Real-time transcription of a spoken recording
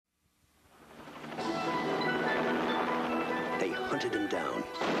hunted him down,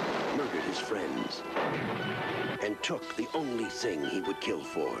 murdered his friends, and took the only thing he would kill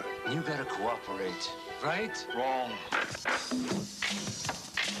for. You gotta cooperate, right? Wrong.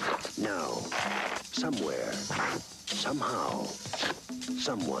 Now, somewhere, somehow,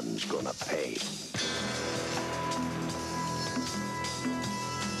 someone's gonna pay.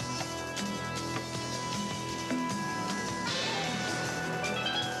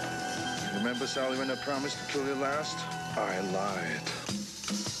 Remember, Sally, when I promised to kill you last? I lied.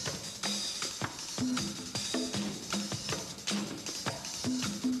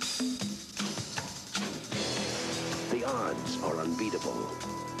 The odds are unbeatable,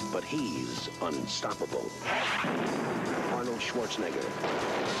 but he's unstoppable. Arnold Schwarzenegger,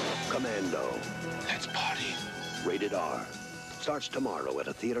 Commando. Let's party. Rated R. Starts tomorrow at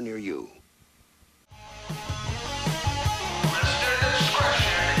a theater near you.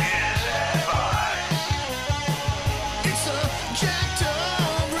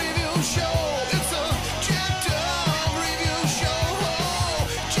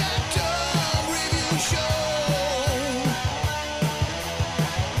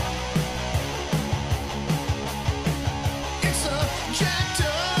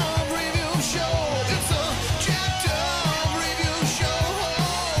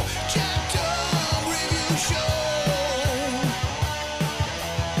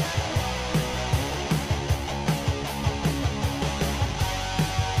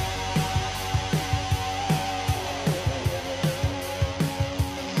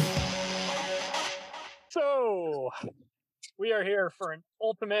 We are here for an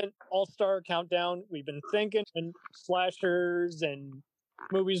ultimate all-star countdown. We've been thinking in slashers and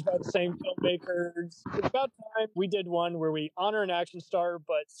movies by the same filmmakers. It's about time we did one where we honor an action star,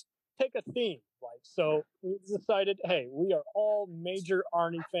 but take a theme. So we decided, hey, we are all major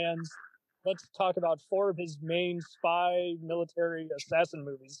Arnie fans. Let's talk about 4 of his main spy, military, assassin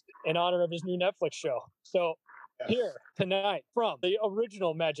movies in honor of his new Netflix show. So here tonight, from the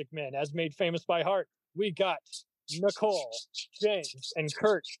original Magic Man, as made famous by Heart, we got Nicole, James, and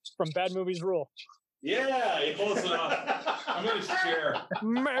Kurt from Bad Movies Rule. Yeah, you're close enough. I'm going to share.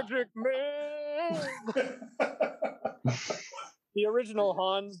 Magic Man! The original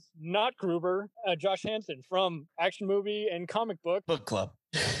Hans, not Gruber, Josh Hansen from Action Movie and Comic Book. Book Club.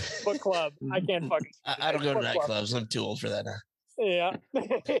 Book Club. I can't fucking... I don't go to nightclubs. I'm too old for that now. Yeah.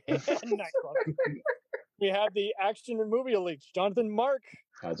 Nightclub. We have the Action and Movie Elite, Jonathan Mark.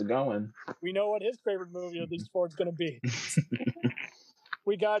 How's it going? We know what his favorite movie of these 4 is going to be.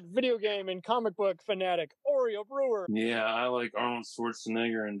 We got video game and comic book fanatic, Oreo Brewer. Yeah, I like Arnold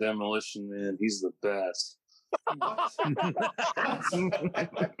Schwarzenegger and Demolition Man. He's the best. Let's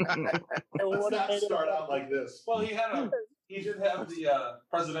not start out like this. Well, he did have the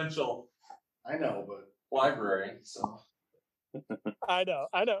presidential. I know, but library. So I know.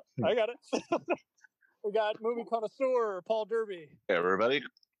 I got it. We got movie connoisseur Paul Derby. Hey, everybody.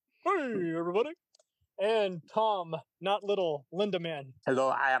 Hey, everybody. And Tom, not little, Linda Man. Hello,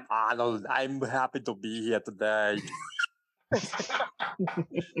 I am Arnold. I'm happy to be here today.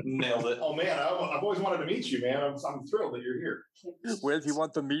 Nailed it. Oh, man, I've always wanted to meet you, man. I'm thrilled that you're here. Well, if you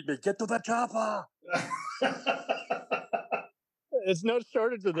want to meet me, get to the chopper. It's no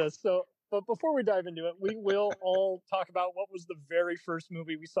shortage of this. But before we dive into it, we will all talk about what was the very first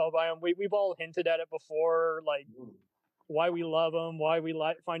movie we saw by him. We've all hinted at it before, like why we love him, why we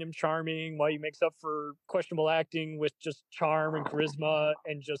find him charming, why he makes up for questionable acting with just charm and charisma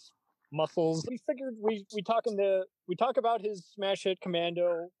and just muscles. We figured we talk about his smash hit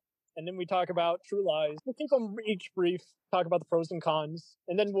Commando, and then we talk about True Lies. We'll keep them each brief, talk about the pros and cons,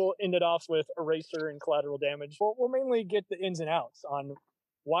 and then we'll end it off with Eraser and Collateral Damage. We'll mainly get the ins and outs on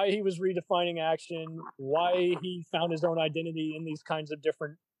why he was redefining action, why he found his own identity in these kinds of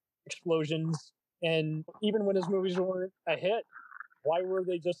different explosions, and even when his movies weren't a hit, why were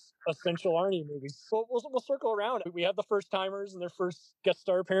they just essential Arnie movies? So we'll circle around. We have the first timers and their first guest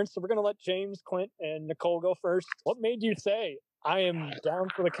star appearance, so we're going to let James, Clint, and Nicole go first. What made you say, I am down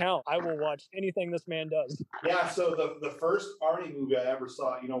for the count. I will watch anything this man does? Yeah, so the first Arnie movie I ever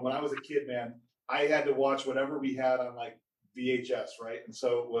saw, when I was a kid, man, I had to watch whatever we had on like VHS, right? And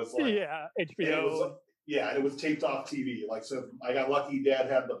so it was like HBO. It was taped off TV. Like, so I got lucky. Dad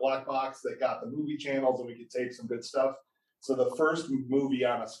had the black box that got the movie channels, and we could tape some good stuff. So the first movie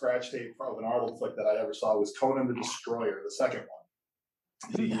on a scratch tape of an Arnold flick that I ever saw was Conan the Destroyer, the second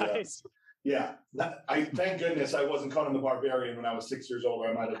one. Nice. Thank goodness I wasn't Conan the Barbarian when I was 6 years old.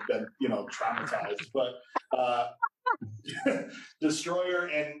 I might have been, traumatized. But Destroyer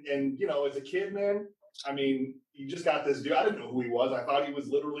and as a kid, man, I mean, you just got this dude. I didn't know who he was. I thought he was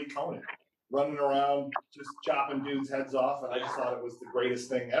literally Conan. running around, just chopping dudes' heads off, and I just thought it was the greatest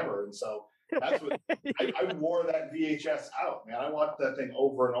thing ever. And so that's what I wore that VHS out, man. I watched that thing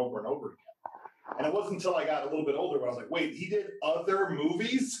over and over and over again. And it wasn't until I got a little bit older where I was like, wait, he did other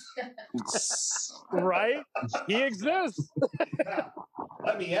movies? Right? He exists. Yeah.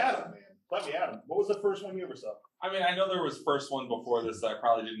 Let me at him, man. Let me at him. What was the first one you ever saw? I mean, I know there was first one before this that I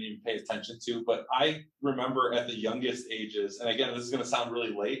probably didn't even pay attention to, but I remember at the youngest ages, and again, this is going to sound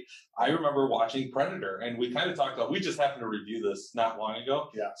really late, I remember watching Predator, and we kind of talked about, we just happened to review this not long ago.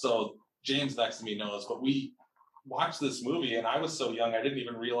 Yeah. So James next to me knows, but we watched this movie, and I was so young, I didn't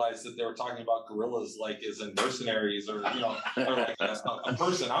even realize that they were talking about gorillas like as in mercenaries or, you know, or like a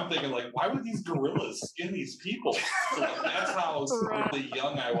person. I'm thinking like, why would these gorillas skin these people? So like, that's how really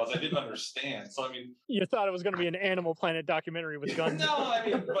young I was. I didn't understand. So I mean, you thought it was going to be an Animal Planet documentary with guns. No, I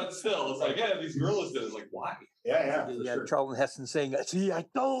mean, but still, it's like, yeah, these gorillas did it. It's like, why? Yeah. Yeah, sure. Charlton Heston saying, "See, I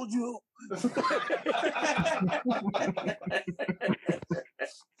told you."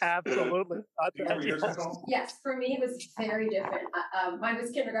 Absolutely. Yes, for me it was very different. Mine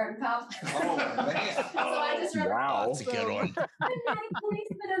was Kindergarten Cop. Oh man! So I just remember. Wow, that's a good one. I'm not a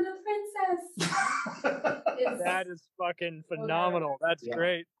policeman, I'm a princess. That is fucking phenomenal. That's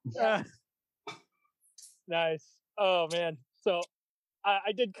great. Nice. Oh man. So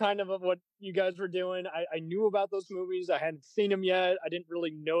I did kind of what you guys were doing. I knew about those movies. I hadn't seen them yet. I didn't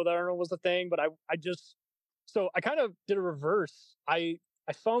really know that Arnold was a thing, but I kind of did a reverse. I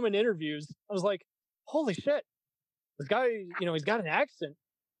saw him in interviews. I was like, holy shit, this guy, you know, he's got an accent,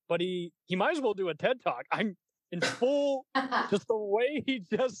 but he might as well do a TED Talk. I'm in full, just the way he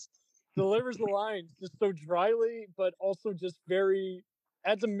just delivers the lines, just so dryly, but also just very,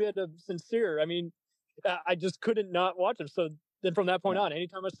 adds a bit of sincere. I mean, I just couldn't not watch him. So then from that point on,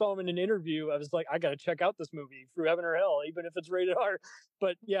 anytime I saw him in an interview, I was like, I got to check out this movie through heaven or hell, even if it's rated R.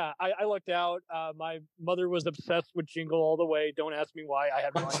 But yeah, I lucked out. My mother was obsessed with Jingle All the Way. Don't ask me why. I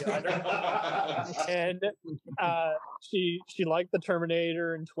have no idea either. And she liked the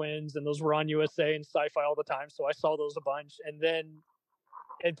Terminator and Twins, and those were on USA and Sci-Fi all the time. So I saw those a bunch. And then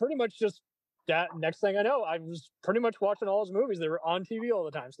it pretty much just, that next thing I know, I was pretty much watching all his movies. They were on TV all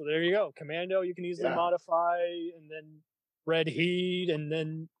the time. So there you go. Commando, you can easily modify, and then Red Heat, and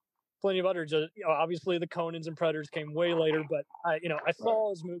then plenty of others. You know, obviously the Conans and Predators came way later, but I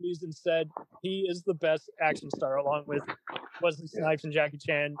saw his movies and said he is the best action star, along with Wesley Snipes and Jackie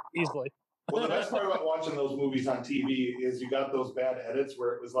Chan, easily. Well, the best part about watching those movies on TV is you got those bad edits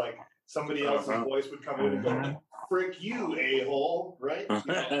where it was like somebody else's voice would come in and go, "Frick you, a-hole," right? You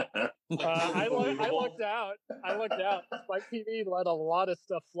know? I lucked out. Spike TV let a lot of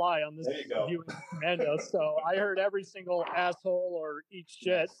stuff fly on this viewing Commando, so I heard every single asshole or eat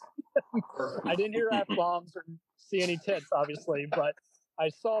shit. I didn't hear F-bombs or see any tits, obviously, but I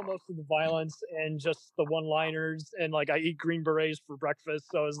saw most of the violence and just the one-liners, and like I eat Green Berets for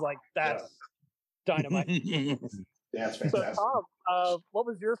breakfast, so I was like, that's dynamite. That's fantastic. So, Tom, what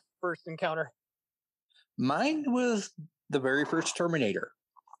was your first encounter? Mine was the very first Terminator.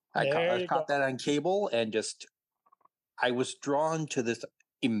 I caught that on cable, and I was drawn to this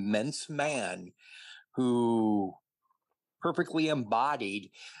immense man who perfectly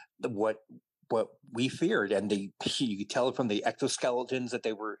embodied what we feared, and you could tell it from the exoskeletons that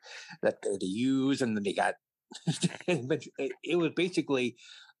they use, and then they got. It was basically,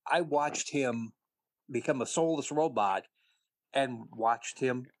 I watched him become a soulless robot, and watched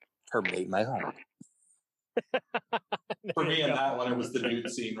him terminate my heart. For me, in that one, it was the nude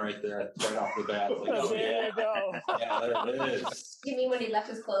scene right there, right off the bat. Like, oh, there you go. Yeah, there it is. You mean when he left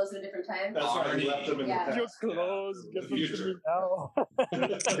his clothes at a different time? That's right. He left them in the past. Your clothes, give them to me now.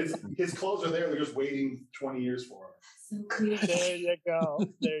 his clothes are there. They're just waiting 20 years for him. So clear. There you go.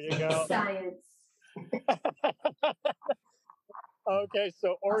 There you go. Science. Okay,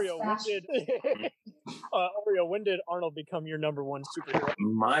 so Oreo, when did Arnold become your number one superhero?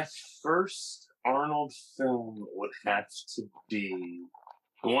 My first Arnold film would have to be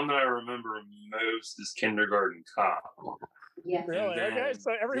the one that I remember most is Kindergarten Cop. Yes. Really? Then, okay,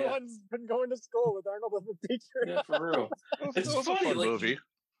 so everyone's been going to school with Arnold as a teacher. Yeah, for real. It's It was a funny, fun like, movie.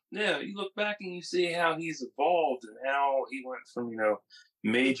 you look back and you see how he's evolved and how he went from,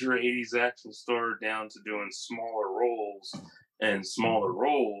 major 80s action star down to doing smaller roles, and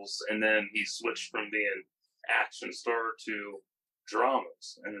then he switched from being action star to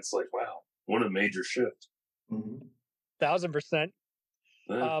dramas. And it's like, wow, what a major shift. 1,000%.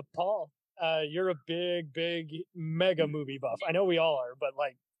 Yeah. Paul, you're a big mega movie buff. I know we all are, but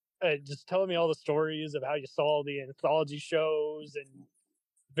just telling me all the stories of how you saw the anthology shows and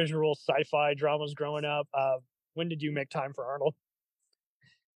visual sci-fi dramas growing up. When did you make time for Arnold?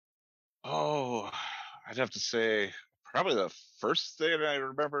 Oh, I'd have to say probably the first thing I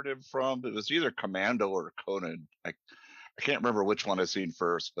remembered him from. It was either Commando or Conan. I can't remember which one I seen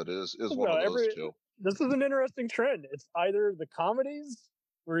first, but it is one of those two. This is an interesting trend. It's either the comedies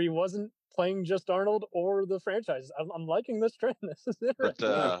where he wasn't playing just Arnold, or the franchise. I'm liking this trend. This is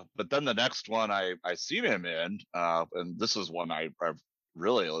interesting. But then the next one I seen him in, and this is one I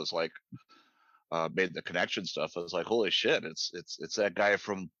really was like made the connection stuff. I was like, holy shit, it's that guy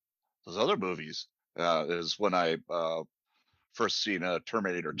from those other movies. Is when I first seen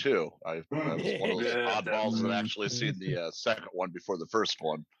Terminator 2. I was one of those oddballs that actually seen the second one before the first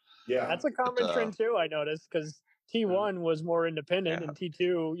one. Yeah, that's a common trend too. I noticed because T1 was more independent, and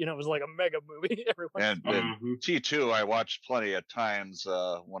T2, was like a mega movie. And T2, I watched plenty of times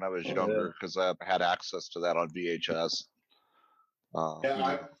when I was younger because I had access to that on VHS.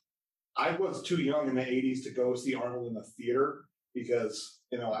 I was too young in the '80s to go see Arnold in the theater because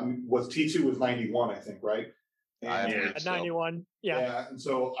T2 was '91, I think, right? And 91. Yeah. And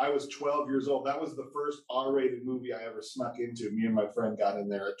so I was 12 years old. That was the first R-rated movie I ever snuck into. Me and my friend got in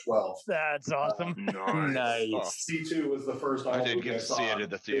there at 12. That's awesome. Nice. T2 was the first I didn't get to see it in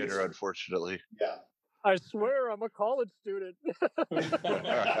the theater, unfortunately. Yeah. I swear I'm a college student.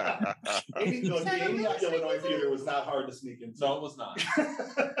 The Illinois theater was not hard to sneak into. No, it was not.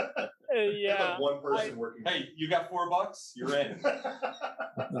 Yeah. Like one person working. Hey, you got $4? You're in.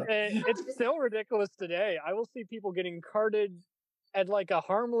 It's still ridiculous today. I will see people getting carded at like a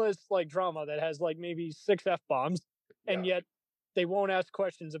harmless like drama that has like maybe 6 F-bombs, and yet they won't ask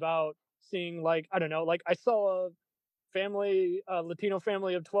questions about seeing like, I don't know, like I saw a Latino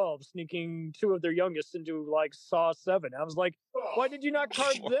family of 12 sneaking 2 of their youngest into like Saw 7. I was like, why did you not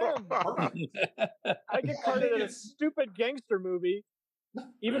card them? I get carded in a stupid gangster movie,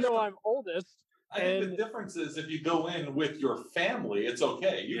 even though I'm oldest. I think the difference is if you go in with your family, it's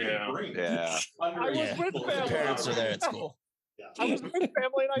okay. You can bring I was with family. The parents are there at school. I was with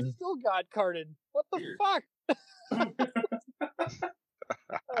family and I still got carded. What the fuck?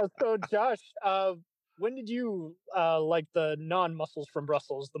 So Josh, when did you like the non-muscles from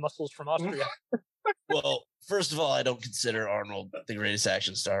Brussels, the muscles from Austria? Well, first of all, I don't consider Arnold the greatest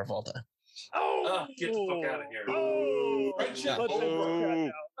action star of all time. Get the fuck out of here.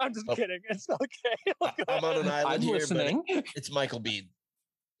 I'm just kidding. It's okay. I'm on an island here, listening. but it's Michael Biehn.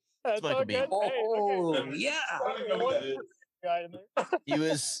 It's Michael Biehn. He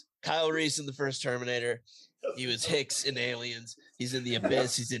was Kyle Reese in the first Terminator. He was Hicks in Aliens. He's in The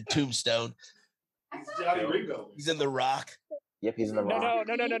Abyss. He's in Tombstone. Johnny Ringo. He's in The Rock. Yep, he's in The Rock.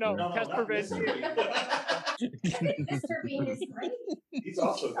 No. Casper Van Mr. Bean is great. He's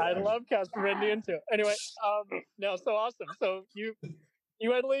also good. I love Casper Van Dien too. Anyway, no, so awesome. So you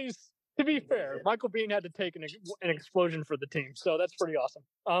at least, to be fair, Michael Biehn had to take an explosion for the team, so that's pretty awesome.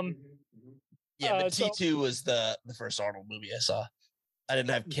 Yeah, but T2 was the first Arnold movie I saw. I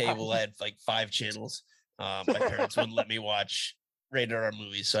didn't have cable. I had like 5 channels. My parents wouldn't let me watch rated R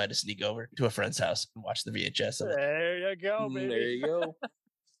movies, so I had to sneak over to a friend's house and watch the VHS of it. There you go, baby. There you go.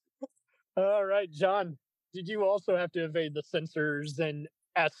 All right, John, did you also have to evade the censors and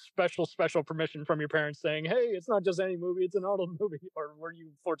ask special permission from your parents saying, hey, it's not just any movie, it's an Arnold movie? Or were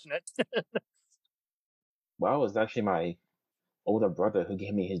you fortunate? Well, it was actually my older brother who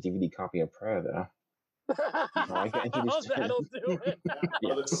gave me his DVD copy of Predator. So I got introduced to That'll do it.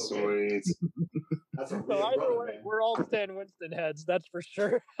 Yeah. Sweet. That's a So real either brother, way, man. we're all Stan Winston heads, that's for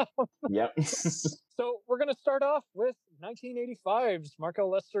sure. Yep. So we're going to start off with 1985's Marco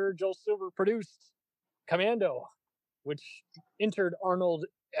Lester, Joel Silver produced Commando, which entered Arnold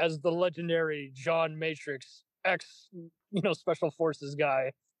as the legendary John Matrix ex, special forces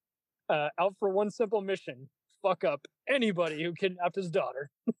guy, out for one simple mission: fuck up anybody who kidnapped his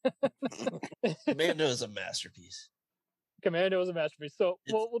daughter. Commando is a masterpiece. Commando is a masterpiece. So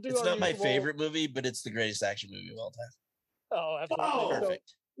we'll do. It's not my favorite movie, but it's the greatest action movie of all time. Oh, absolutely. Oh,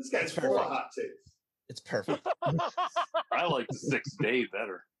 Perfect. This guy's full of hot takes. It's perfect. I like The Sixth Day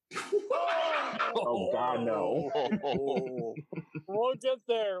better. Oh God, no. We'll get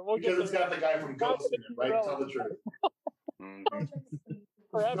there. Because it's got the guy from Ghost in it, right? Tell the truth.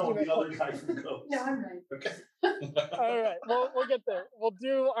 Perhaps No, the other guy from Ghost. No, I'm right. Okay. All right, we'll get there. We'll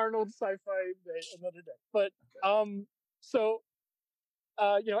do Arnold sci-fi another day. But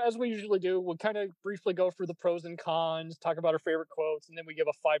as we usually do, we'll kind of briefly go through the pros and cons, talk about our favorite quotes, and then we give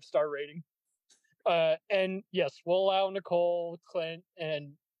a 5-star rating. And yes, we'll allow Nicole, Clint,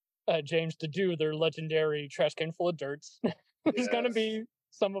 and James to do their legendary trash can full of dirts. There's going to be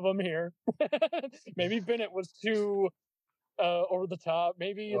some of them here. Maybe Bennett was too over the top.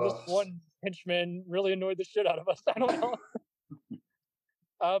 Maybe this one henchman really annoyed the shit out of us. I don't know.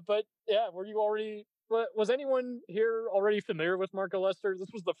 But yeah, were you already? Was anyone here already familiar with Marco Lester?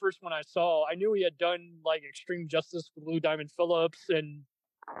 This was the first one I saw. I knew he had done like Extreme Justice with Lou Diamond Phillips and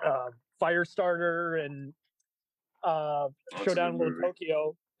Firestarter and Showdown in Little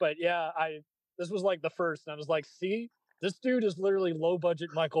Tokyo. But yeah, this was like the first, and I was like, see, this dude is literally low budget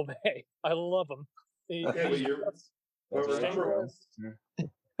Michael Bay. I love him. He's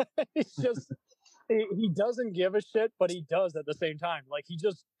just he doesn't give a shit, but he does at the same time. Like he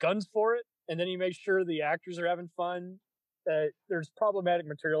just guns for it, and then he makes sure the actors are having fun. There's problematic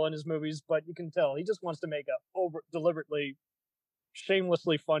material in his movies, but you can tell he just wants to make a deliberately,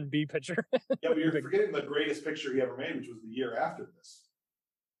 shamelessly fun B picture. Yeah, but you're forgetting the greatest picture he ever made, which was the year after this.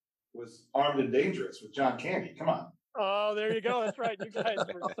 It was Armed and Dangerous with John Candy. Come on. Oh, there you go. That's right. You guys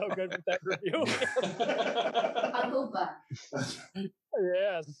were so good with that review.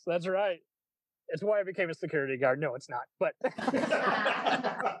 Yes, that's right. It's why I became a security guard. No, it's not. But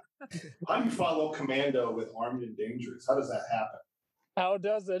how do you follow Commando with Armed and Dangerous? How does that happen? How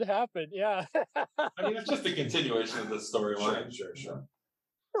does it happen? Yeah. I mean, it's just a continuation of the storyline. Sure.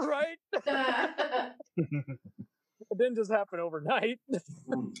 Right? It didn't just happen overnight.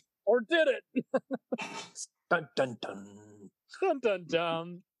 Or did it? Dun, dun, dun. Dun, dun,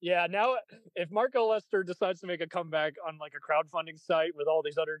 dun. Yeah, now if Marco Lester decides to make a comeback on like a crowdfunding site with all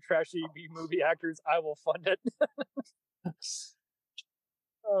these other trashy B-movie actors, I will fund it.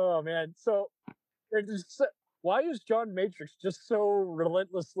 Oh, man. So, why is John Matrix just so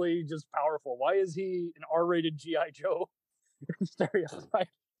relentlessly just powerful? Why is he an R-rated G.I. Joe stereotype?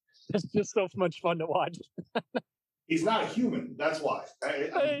 It's just so much fun to watch. He's not a human. That's why.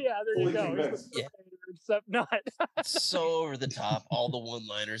 Yeah, there you go. Yeah. Except not. So over the top, all the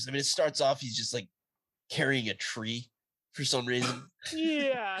one-liners. I mean, it starts off, he's just like carrying a tree for some reason.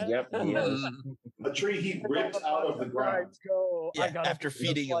 Yeah. Yep. A tree he ripped out of the ground. Yeah, after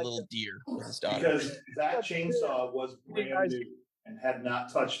feeding a little deer with his daughter. Because that chainsaw was brand new and had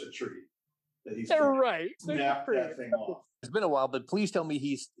not touched a tree. That he's right. Snapped that thing off. It's been a while, but please tell me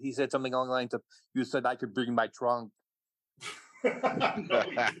he said something along the lines of, "You said I could bring my trunk." I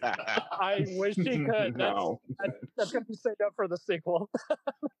wish he could. That's gonna be saved up for the sequel.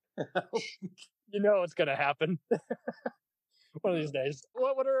 You know it's gonna happen one of these days.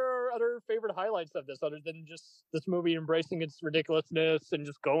 What are our other favorite highlights of this, other than just this movie embracing its ridiculousness and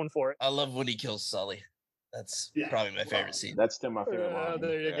just going for it? I love when he kills Sully. That's probably my favorite scene. That's still my favorite line.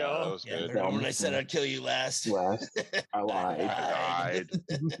 There you go. That was good. Remember when I said I'd kill you last? I lied.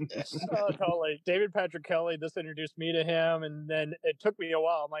 Oh, totally. David Patrick Kelly, this introduced me to him, and then it took me a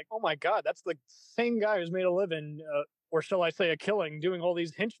while. I'm like, oh my God, that's the same guy who's made a living, or shall I say a killing, doing all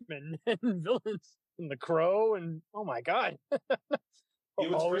these henchmen and villains in The Crow, and oh my God.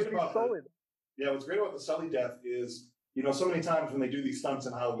 What's great about the Sully death is, so many times when they do these stunts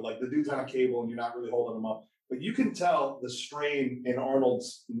and how like the dude's on a cable and you're not really holding him up, but you can tell the strain in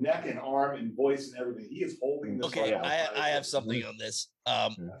Arnold's neck and arm and voice and everything. He is holding this. Okay, I have something on this.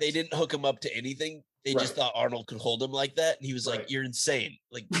 They didn't hook him up to anything. They just thought Arnold could hold him like that, and he was like, "You're insane!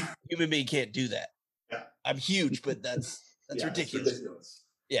 Like, human being can't do that." Yeah. I'm huge, but that's ridiculous.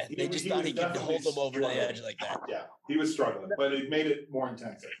 Yeah, they just thought he could hold them over the edge like that. Yeah, he was struggling, but it made it more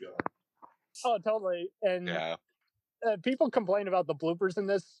intense, I feel like. Oh, totally. And people complain about the bloopers in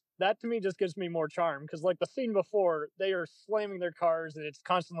this. That to me just gives me more charm, because like the scene before, they are slamming their cars and it's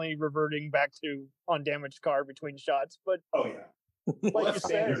constantly reverting back to undamaged car between shots. But like you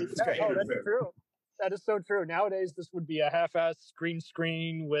said, that's true. That is so true. Nowadays, this would be a half-ass green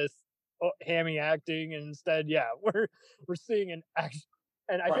screen with hammy acting, and instead, we're seeing an action.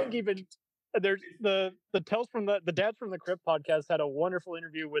 And I think even there's the Tales from the Dads from the Crypt podcast had a wonderful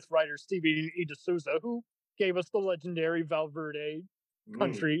interview with writer Stevie E. D'Souza, who gave us the legendary Valverde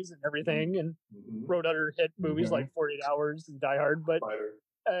countries and everything, and wrote other hit movies like 48 Hours and Die Hard. But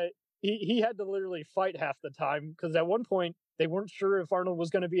he had to literally fight half the time, because at one point they weren't sure if Arnold was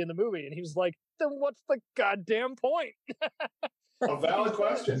going to be in the movie, and he was like, "Then what's the goddamn point?" A valid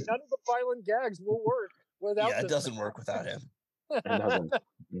question. None of the violent gags will work without. Yeah, it doesn't work without him. It doesn't.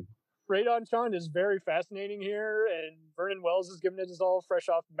 Radon Chand is very fascinating here, and Vernon Wells is giving it his all, fresh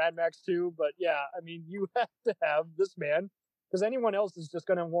off Mad Max 2. But yeah, I mean, you have to have this man, because anyone else is just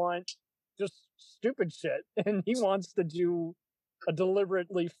going to want just stupid shit, and he wants to do a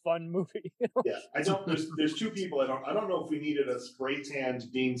deliberately fun movie. Yeah, I don't. There's two people. I don't know if we needed a spray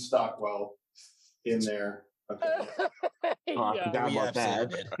tanned Dean Stockwell in there. Okay. I forgot We about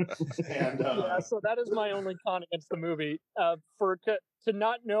absolutely that. did. And Yeah, so that is my only con against the movie. To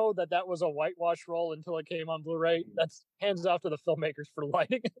not know that was a whitewash roll until it came on Blu-ray, that's hands off to the filmmakers for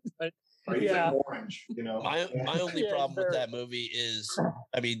lighting it. But he's yeah, like orange, you know. My only Yeah, problem with very. that movie is,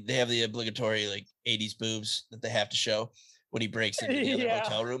 I mean, they have the obligatory like 80s boobs that they have to show when he breaks into the other Yeah.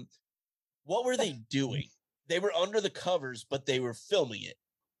 hotel room. What were they doing? They were under the covers, but they were filming it.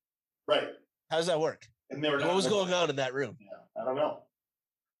 Right. How does that work? And they were What was going on in that room? Yeah, I don't know.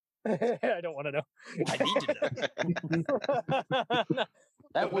 I don't want to know. I need to know.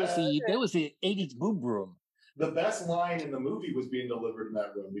 That was the 80s boob room. The best line in the movie was being delivered in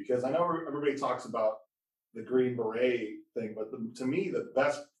that room, because I know everybody talks about the Green Beret thing, but to me, the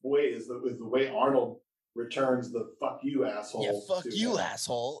best way is the way Arnold returns the "fuck you, asshole." Yeah, fuck you,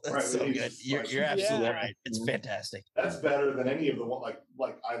 asshole. That's so good. You're absolutely right. It's fantastic. That's better than any of the one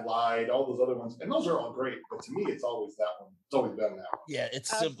like I lied, all those other ones, and those are all great. But to me, it's always that one. It's always been that one. Yeah, it's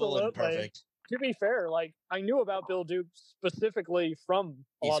simple and perfect. To be fair, like I knew about Bill Duke specifically from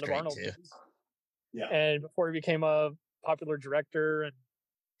a lot of Arnold movies. Yeah, and before he became a popular director and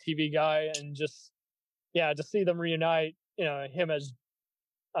TV guy, and just to see them reunite, him as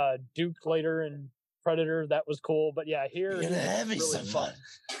Duke later and Predator, that was cool. But yeah, here you're gonna have me some fun.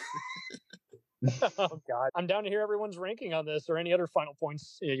 Oh God, I'm down to hear everyone's ranking on this or any other final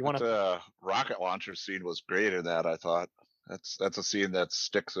points you want to. The rocket launcher scene was great in that. I thought that's a scene that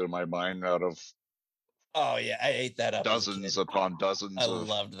sticks in my mind out of. Oh yeah, I ate that up. Dozens upon dozens. I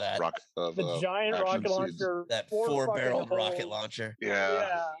loved that. The giant rocket launcher, that 4-barreled rocket launcher.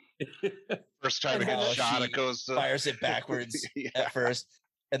 Yeah. First time it gets shot, it goes to fires it backwards at first,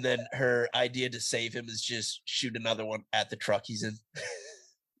 and then her idea to save him is just shoot another one at the truck he's in.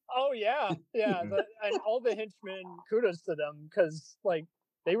 Oh yeah. And all the henchmen, kudos to them, because like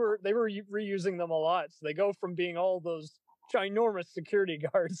they were reusing them a lot. So they go from being all those ginormous security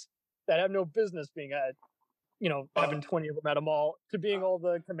guards that have no business being at, having 20 of them at a mall, to being all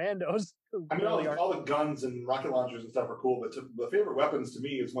the commandos. I mean, all the guns and rocket launchers and stuff are cool, but the favorite weapons to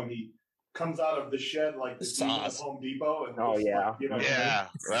me is when he comes out of the shed like the scene at Home Depot. And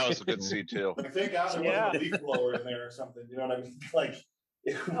that was a good scene too. Like, thank God there wasn't a leaf blower in there or something. You know what I mean? Like,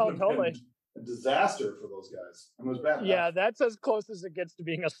 it would totally. been a disaster for those guys. I mean, it was bad. Yeah, that's as close as it gets to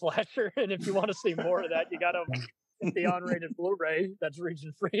being a slasher. And if you want to see more of that, you got to the unrated Blu-ray that's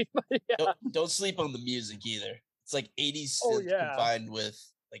region free. Don't sleep on the music either. It's like 80s combined with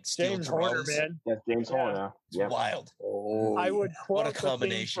like steel James drums. Horner, man. Yeah, James Horner. It's wild. Oh, I would quote what a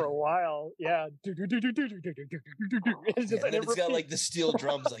combination for a while. Yeah. And then it's got like the steel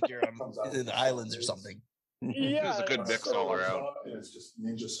drums like you're in the islands or something. Yeah, it's a good mix all around. And it's just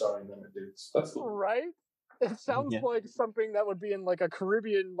ninja starring them, dudes. That's cool. Right? It sounds like something that would be in like a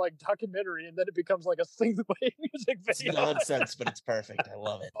Caribbean like documentary, and then it becomes like a sing-away music video. It's nonsense, but it's perfect. I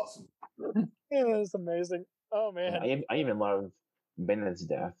love it. Awesome. Yeah, it's amazing. Oh man. I even love Bennett's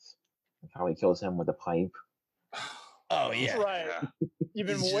death. Like how he kills him with a pipe. Oh yeah. Right. You've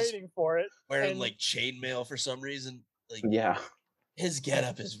been waiting for it. Wearing like chainmail for some reason. Like his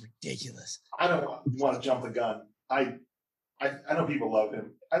getup is ridiculous. I don't want to jump the gun. I know people love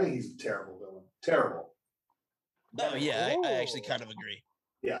him. I think he's a terrible villain. Terrible. Oh yeah, I actually kind of agree.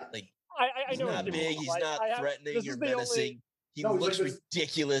 Yeah, like I know he's not big, he's not threatening or menacing. He looks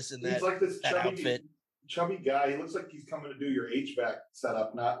ridiculous in that. He's like this outfit. Chubby guy. He looks like he's coming to do your HVAC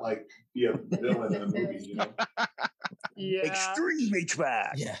setup, not like be a villain in a movie. You know? Yeah, extreme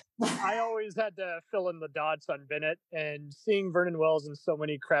HVAC. Yeah, I always had to fill in the dots on Bennett, and seeing Vernon Wells in so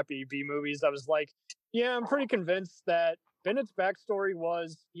many crappy B movies, I was like, yeah, I'm pretty convinced that Bennett's backstory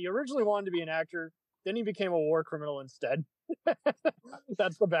was he originally wanted to be an actor. Then he became a war criminal instead.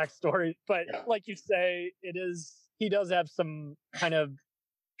 That's the backstory. But like you say, he does have some kind of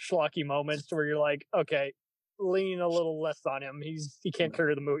schlocky moments where you're like, okay, lean a little less on him. He can't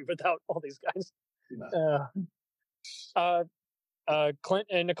carry the movie without all these guys. Clint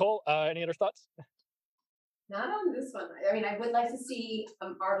and Nicole, any other thoughts? Not on this one. I mean, I would like to see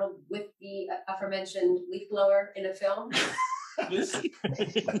Arnold with the aforementioned leaf blower in a film. I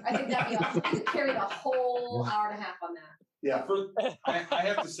think that'd be awesome. I could carry the whole hour and a half on that. Yeah, I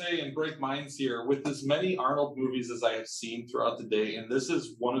have to say, and break minds here, with as many Arnold movies as I have seen throughout the day, and this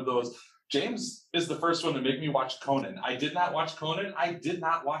is one of those. James is the first one to make me watch Conan. I did not watch Conan. I did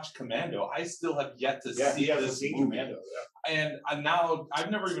not watch Commando. I still have yet to see this movie. Commando, and now I've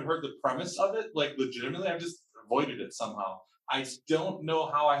never even heard the premise of it. Like legitimately, I've just avoided it somehow. I don't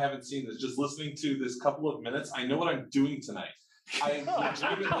know how I haven't seen this. Just listening to this couple of minutes, I know what I'm doing tonight. I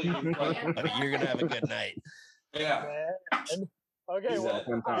legitimately you're gonna have a good night. Yeah. Okay. Is that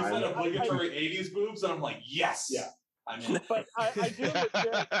obligatory 80s boobs? And I'm like, yes. Yeah. I mean, but I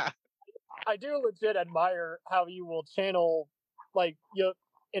do legit admire how you will channel, like,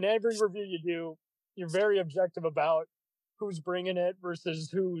 in every review you do, you're very objective about who's bringing it versus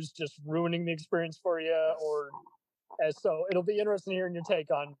who's just ruining the experience for you. So it'll be interesting hearing your take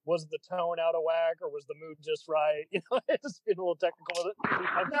on, was the tone out of whack or was the mood just right? Just being a little technical with it.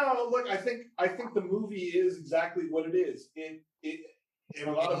 No, look, I think the movie is exactly what it is. It in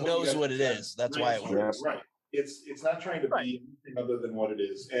a lot of knows what it is. That's why it works. Right. It's not trying to be anything other than what it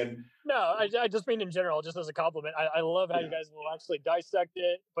is. And no, I just mean in general, just as a compliment. I love how you guys will actually dissect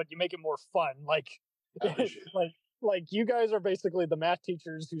it, but you make it more fun. Like you guys are basically the math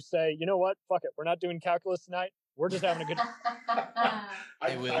teachers who say, you know what, fuck it, we're not doing calculus tonight. We're just having a good time.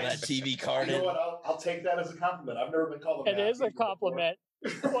 I will that TV card in. You know what? I'll take that as a compliment. I've never been called a math teacher. It is a compliment.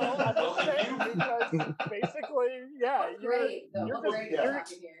 Well, I will say, because basically,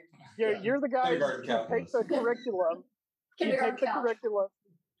 you're the guys who take the curriculum.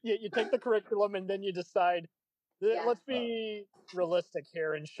 You take the curriculum and then you decide, let's be realistic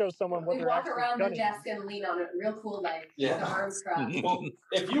here and show someone what we they're walk actually around the gunning. desk and lean on it real cool, like with the arms crossed. Well,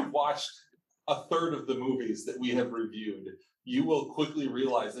 if you've watched a third of the movies that we have reviewed, you will quickly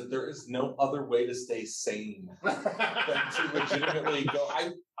realize that there is no other way to stay sane than to legitimately go.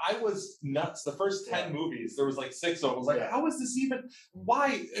 I was nuts. The first 10 movies, there was like 6 of them. I was like, how is this even?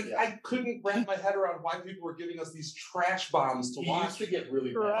 Why? I couldn't wrap my head around why people were giving us these trash bombs to watch. Used to get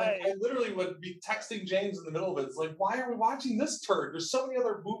really mad. Like, I literally would be texting James in the middle of it. It's like, why are we watching this turd? There's so many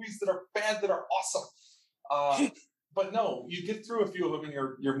other movies that are bad that are awesome. But no, you get through a few of them and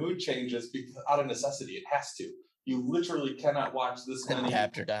your mood changes because out of necessity. It has to. You literally cannot watch this many.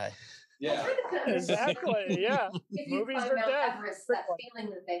 Adapt or die. Yeah. Exactly. Yeah. If you Movies climb are Mount dead. Everest, that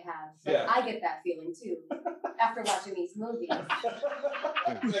feeling that they have. Like, I get that feeling too after watching these movies.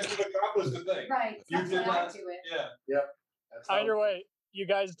 You've accomplished the thing. Right. You did not do it. Yeah. Yep. Either way, you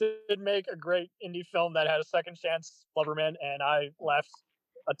guys did make a great indie film that had a second chance, Flubberman, and I laughed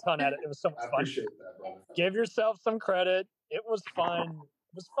a ton at it. It was so much fun. I appreciate that, brother. Give yourself some credit. It was fun.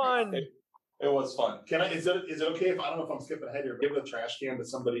 It was fun. It was fun. Is it okay if I don't know if I'm skipping ahead here? Give a trash can to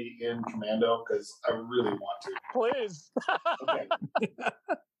somebody in Commando because I really want to. Please. Okay.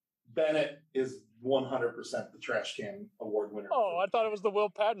 Bennett is 100% the trash can award winner. Oh, I thought it was the Will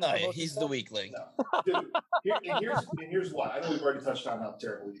Patton. Oh, yeah, he's the weakling. No. Dude, here's why. I know we've already touched on how much he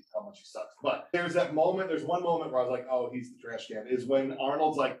sucks. But there's one moment where I was like, oh, he's the trash can. Is when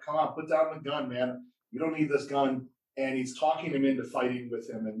Arnold's like, come on, put down the gun, man. You don't need this gun. And he's talking him into fighting with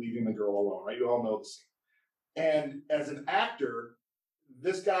him and leaving the girl alone, right? You all know the scene. And as an actor,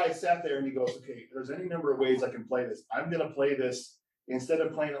 this guy sat there and he goes, okay, there's any number of ways I can play this. I'm going to play this, instead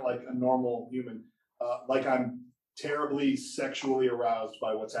of playing it like a normal human, like I'm terribly sexually aroused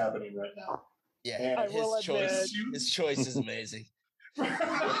by what's happening right now. Yeah, his choice is amazing. And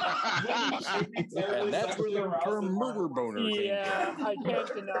that's where the term murder boner came from. I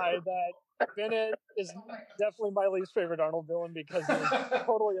can't deny that Bennett is definitely my least favorite Arnold villain because he's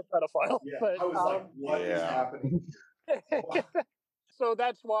totally a pedophile. Yeah, but, I was like, what is happening? So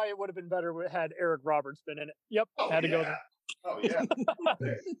that's why it would have been better had Eric Roberts been in it. Yep, had to go there. Oh, yeah.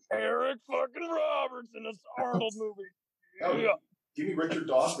 Eric fucking Roberts in this Arnold movie. Oh, yeah. Give me Richard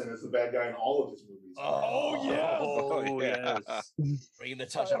Dawson as the bad guy in all of his movies. Oh, yes. Oh, yes. Are you going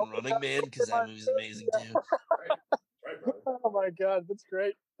to touch on Running Man? Because that movie's amazing, too. Right, brother. Oh, my God. That's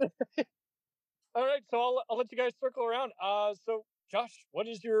great. All right. So I'll let you guys circle around. So, Josh, what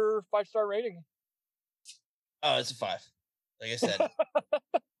is your 5-star rating? Oh, it's a 5. Like I said,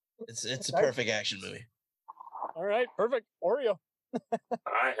 it's a perfect action movie. All right. Perfect. Oreo.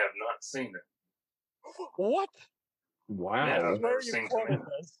 I have not seen it. What? Wow. Never Where are you seen quoting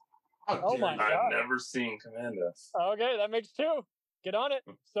Commando. this? Oh my God. I've never seen Commando. Okay, that makes 2. Get on it.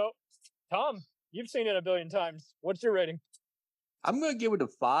 So, Tom, you've seen it a billion times. What's your rating? I'm going to give it a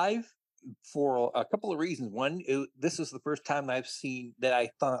 5 for a couple of reasons. One, this is the first time I've seen that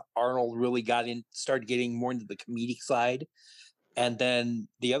I thought Arnold really started getting more into the comedic side. And then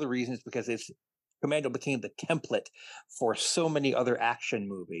the other reason is because Commando became the template for so many other action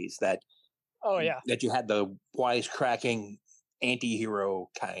movies that you had the wisecracking anti-hero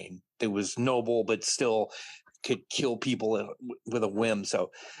kind that was noble but still could kill people with a whim.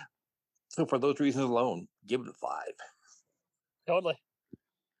 So for those reasons alone, give it a 5. Totally.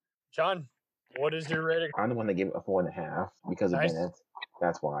 John, what is your rating? I'm the one that gave it a 4.5 because of Bennett.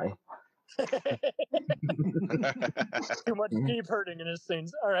 That's why. Too much deep hurting in his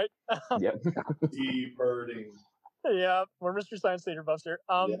scenes. All right. Yep. Deep hurting. Yeah, we're Mr. Science Theater buffs here.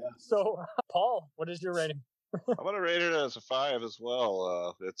 So, Paul, what is your rating? I'm gonna rate it as a 5 as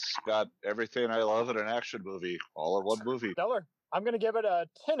well. It's got everything I love in an action movie, all in one movie. Stellar. I'm gonna give it a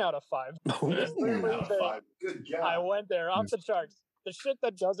 10 out of 5. 10 out of 5. Good job. I went there off the charts. The shit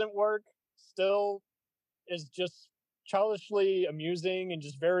that doesn't work still is just childishly amusing and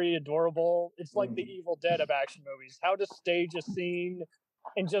just very adorable. It's like the Evil Dead of action movies. How to stage a scene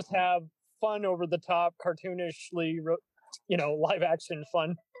and just have fun over the top, cartoonishly, live action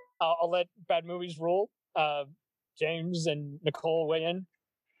fun. I'll let bad movies rule. James and Nicole weigh in.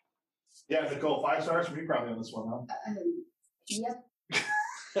 Yeah, Nicole, 5 stars for me probably on this one, huh? Yep.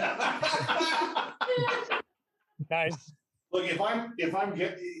 Nice. Look, if I'm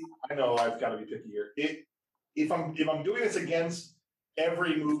getting, I know I've got to be picky here. If I'm doing this against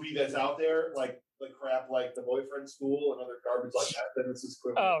every movie that's out there, like crap, like The Boyfriend School and other garbage like that, then this is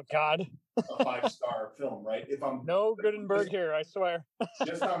clearly Oh God, a 5-star film, right? If I'm no Gutenberg here, I swear.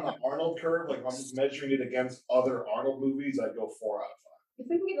 just on the Arnold curve, like if I'm just measuring it against other Arnold movies, I'd go 4 out of 5. If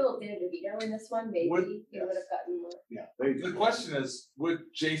we can get a little Danny DeVito in this one, maybe it would have gotten more. Yeah, there you go. The question is, would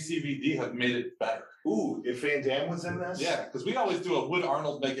JCVD have made it better? Ooh, if Van Damme was in this? Yeah, because we always do a would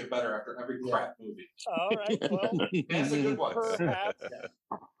Arnold make it better after every crap movie. All right, well, That's a good one. perhaps.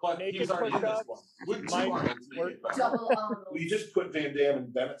 But he was already in this one. Would two Arnolds make it better? Double Arnold. We just put Van Damme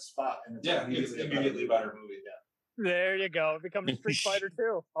in Bennett's spot, and it's Yeah, it's immediately a better movie. Yeah. There you go. It becomes Street Fighter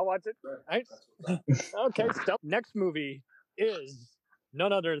 2. I'll watch it. Right. Nice. Okay, so next movie is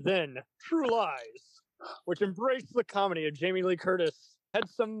none other than True Lies, which embraced the comedy of Jamie Lee Curtis, had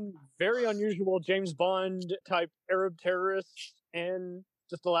some very unusual James Bond type Arab terrorists, and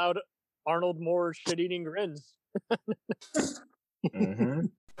just allowed Arnold more shit-eating grins. Mm-hmm.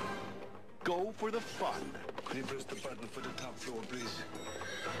 Go for the fun. Could you press the button for the top floor, please?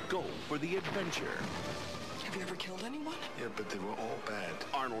 Go for the adventure. Have you ever killed anyone? Yeah, but they were all bad.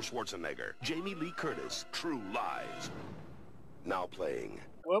 Arnold Schwarzenegger, Jamie Lee Curtis, True Lies. Now playing.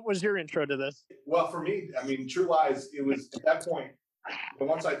 What was your intro to this? Well, for me, I mean, True Lies, it was at that point,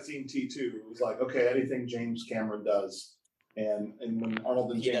 once I'd seen T2, it was like, okay, anything James Cameron does. And when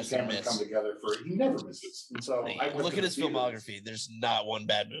Arnold and James Cameron come together he never misses. And so look at his filmography. There's not one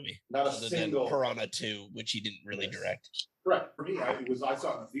bad movie. Not a other single. than Piranha 2, which he didn't really direct. Right. For me, I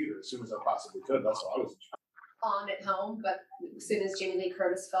saw it in the theater as soon as I possibly could. That's all I was. On at home, but as soon as Jamie Lee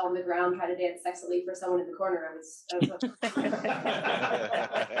Curtis fell on the ground trying to dance sexily for someone in the corner, I was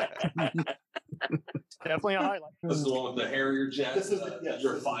Definitely a highlight. This is the one with the Harrier jet. This is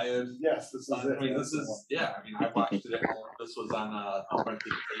You're fired. Yes, this is it. I mean, this is I watched it. This was on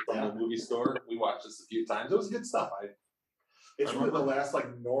renting tape from the movie store. We watched this a few times. It was good stuff. It's really the last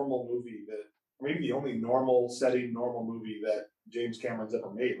normal movie that, maybe the only normal setting, normal movie that James Cameron's ever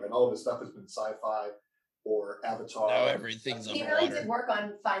made. Right, all of his stuff has been sci-fi or Avatar. Now everything's he underwater. really did work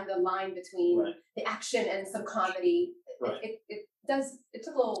on finding the line between the action and some comedy. Right. It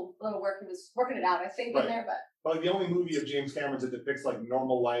took a little work. He was working it out, I think, in there, but like the only movie of James Cameron's that depicts like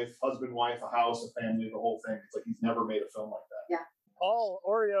normal life, husband, wife, a house, a family, the whole thing. It's like he's never made a film like that. Yeah. Paul,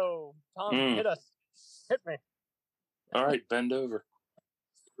 Oreo, Tom, hit us. Hit me. All right, bend over.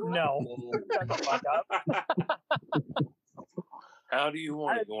 No. Shut the fuck up. How do you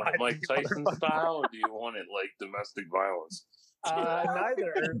want it? You want it Mike Tyson style, or do you want it like domestic violence?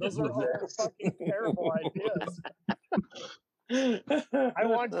 Neither. Those are all fucking terrible ideas. I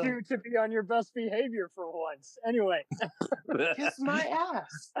want you to be on your best behavior for once. Anyway. Kiss my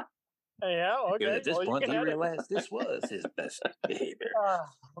ass. Yeah, okay. At this point, he realized this was his best behavior. Oh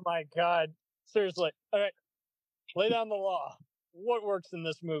my God. Seriously. All right. Lay down the law. What works in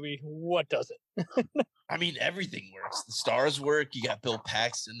this movie? What doesn't? I mean, everything works. The stars work. You got Bill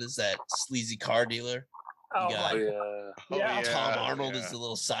Paxton as that sleazy car dealer. Oh, You got Tom Arnold as the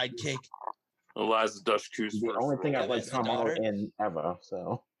little sidekick. Eliza Dushku's the only thing I've liked Tom Arnold in ever.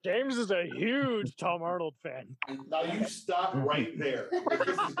 So James is a huge Tom Arnold fan. Now you stop right there.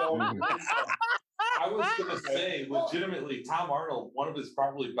 This is going. I was gonna say, legitimately, Tom Arnold, one of his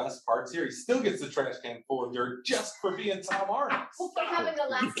probably best parts here, he still gets the trash can full of dirt just for being Tom Arnold. well, for having the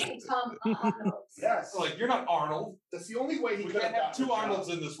last name Tom Arnold. Yes. Like, you're not Arnold. That's the only way he We could can't have two Arnolds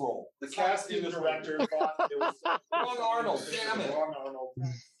in this role. The casting director thought it was wrong Arnold. Damn it. Wrong Arnold.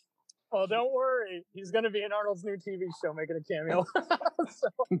 Well, don't worry. He's going to be in Arnold's new TV show making a cameo.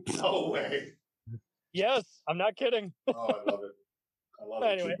 No way. Yes, I'm not kidding. Oh, I love it. I love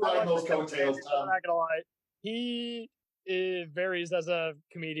it. Anyway, Keep riding those coattails, I'm Tom. not gonna lie. He varies as a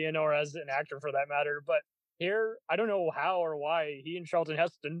comedian or as an actor for that matter. But here, I don't know how or why he and Charlton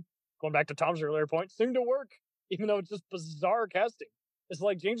Heston, going back to Tom's earlier point, seem to work, even though it's just bizarre casting. It's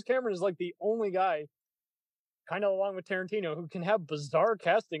like James Cameron is like the only guy, kind of along with Tarantino, who can have bizarre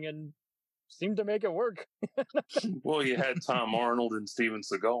casting and seemed to make it work. Well, you had Tom Arnold and Steven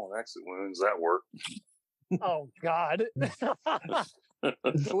Seagal in Exit Wounds. That worked. Oh God.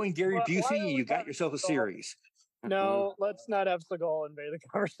 Going Gary Busey, you got yourself a series. No, let's not have Seagal invade the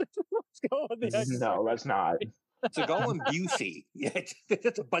conversation. Let's go with the X. No, let's not. Seagal and Busey. Yeah,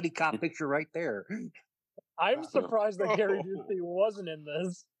 that's a buddy cop picture right there. I'm surprised that Gary Busey wasn't in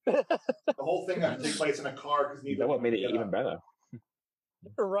this. The whole thing had to take place in a car because neither. That what made it even better.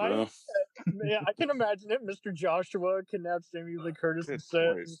 Right? Yeah, I can imagine it. Mr. Joshua kidnaps Jamie Lee Curtis and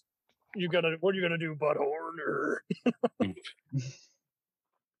says, what are you gonna do, butthorn?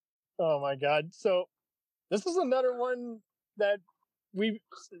 Oh my God. So this is another one that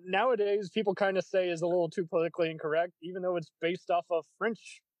nowadays people kind of say is a little too politically incorrect, even though it's based off a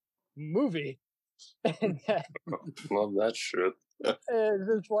French movie. And love that shit.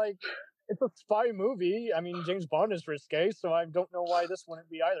 it's like, it's a spy movie. I mean, James Bond is risque, so I don't know why this wouldn't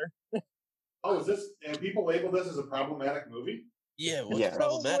be either. Oh, is this, and people label this as a problematic movie? Yeah, what's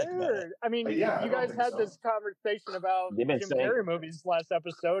problematic about it? I mean, you guys had this conversation about Jim Carrey movies last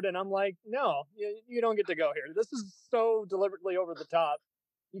episode, and I'm like, no, you don't get to go here. This is so deliberately over the top.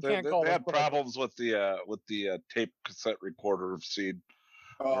 You can't call it. They had problems with the tape cassette recorder scene.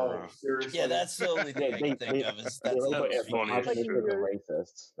 Oh, seriously? Yeah, that's the only thing I can think of. Is that's funny.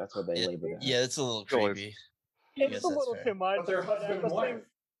 Racists. That's what they label it. Yeah, it's a little creepy. It's a little too much. But their husband and wife.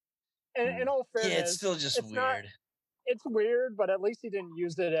 And in all fairness, yeah, it's still just weird. It's weird, but at least he didn't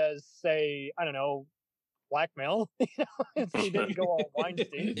use it as, say, I don't know, blackmail. He didn't go all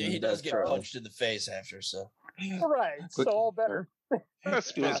Weinstein. He does get punched in the face after, so. Right, so all better. I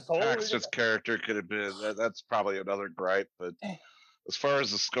suppose Paxton's character could have been. That's probably another gripe, but as far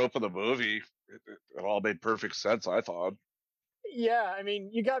as the scope of the movie, it all made perfect sense, I thought. Yeah, I mean,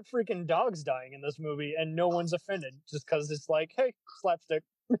 you got freaking dogs dying in this movie, and no one's offended just because it's like, hey, slapstick.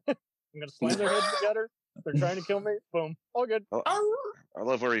 I'm going to slam their heads together. They're trying to kill me. Boom. All good. I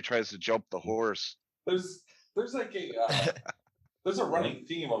love where he tries to jump the horse. There's like there's a running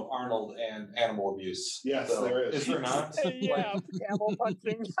theme of Arnold and animal abuse. Yes, so, there is. Is there not? Yeah, camel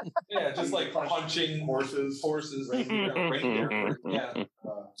punching. Yeah, just like punching horses, reindeer, yeah,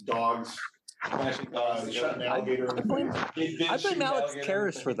 dogs, smashing dogs, shutting alligator in the face. I blame Alex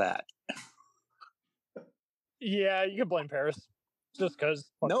Karras for that. Yeah, you can blame Paris. Just because.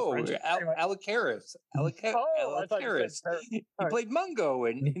 No, Alec Harris. Alec Harris. He played Mungo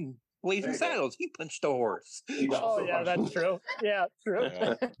in Blazing Saddles. He punched a horse. Oh, yeah, that's true. Yeah, true.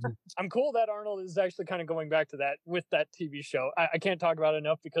 Yeah. I'm cool that Arnold is actually kind of going back to that with that TV show. I can't talk about it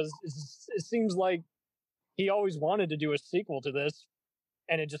enough because it seems like he always wanted to do a sequel to this,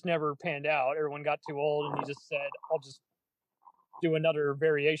 and it just never panned out. Everyone got too old, and he just said, I'll just do another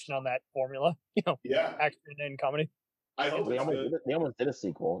variation on that formula. Action and comedy. They almost did a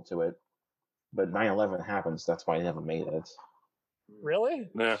sequel to it, but 9/11 happens. That's why they never made it. Really?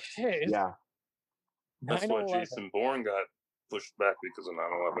 Yeah. Jeez. Yeah. That's why Jason Bourne got pushed back because of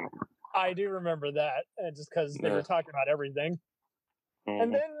 9/11. I do remember that, just because they were talking about everything. Mm-hmm.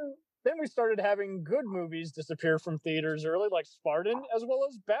 And then we started having good movies disappear from theaters early, like Spartan, as well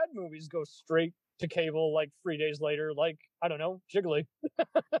as bad movies go straight to cable like 3 days later, like, I don't know, Jiggly.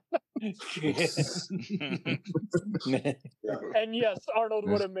 And yes, Arnold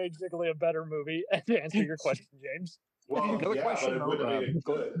would have made Jiggly a better movie. To answer your question, James. Well, another question.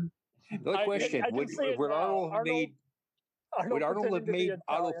 Another question. Would Arnold have made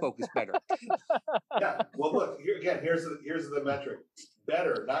autofocus better? Yeah. Well, look here's the metric.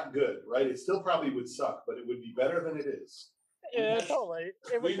 Better, not good, right? It still probably would suck, but it would be better than it is. Yeah, totally.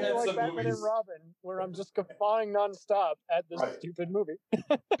 It would be like Batman and Robin, where I'm just guffawing nonstop at this stupid movie.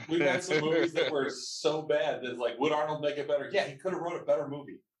 We've had some movies that were so bad that, like, would Arnold make it better? Yeah, he could have wrote a better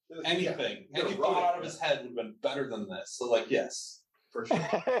movie. Anything. Any thought out of his head would have been better than this. So, like, yes, for sure.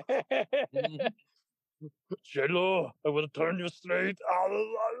 Jello, I will turn you straight.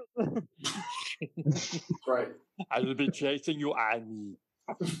 That's right. I will be chasing you, Arnie.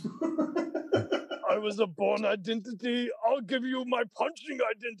 I was a Bourne identity. I'll give you my punching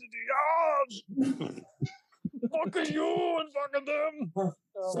identity. Fucking you and fucking them.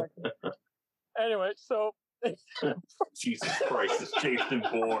 Oh, anyway, so. Jesus Christ, it's Jason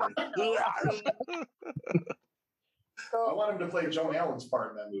Bourne. I want him to play Joan Allen's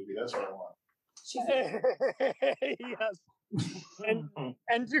part in that movie. That's what I want. Yes.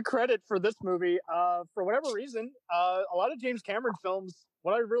 And to credit for this movie, for whatever reason, a lot of James Cameron films,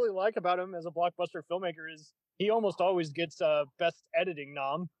 what I really like about him as a blockbuster filmmaker is he almost always gets best editing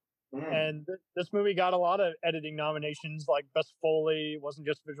nom. And this movie got a lot of editing nominations, like best Foley, wasn't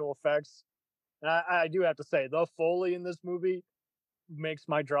just visual effects. And I do have to say, the Foley in this movie makes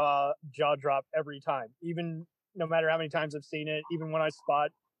my jaw drop every time, even no matter how many times I've seen it. Even when I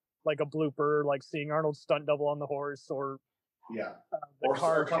spot like a blooper, like seeing Arnold's stunt double on the horse, or or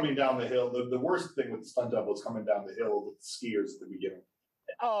car coming down the hill. The worst thing with the stunt double is coming down the hill with the skiers at the beginning.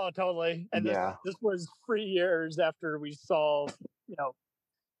 Oh, totally. And this was 3 years after we saw,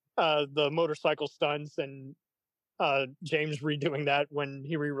 the motorcycle stunts and James redoing that when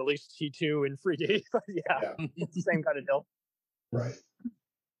he re-released T2 in 3D. But it's the same kind of deal. Right.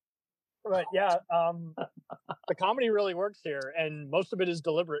 But the comedy really works here, and most of it is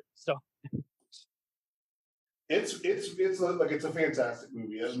deliberate. So it's a fantastic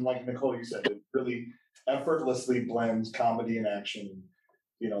movie, and like Nicole, you said, it really effortlessly blends comedy and action.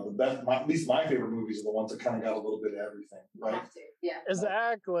 The best, at least my favorite movies are the ones that kind of got a little bit of everything, right? Yeah,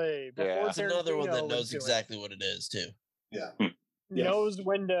 exactly. It's another one that knows exactly what it is too. Yeah. Knows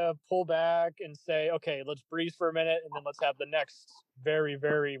when to pull back and say, okay, let's breathe for a minute, and then let's have the next very,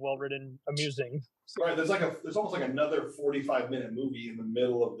 very well written, amusing. Right. There's almost like another 45-minute movie in the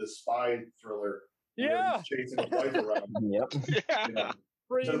middle of this spy thriller. Yeah. He's chasing his wife around. Yep.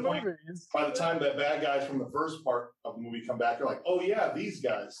 By the time the bad guys from the first part of the movie come back, they're like, "Oh yeah, these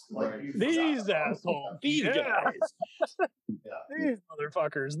guys, these assholes, these guys, these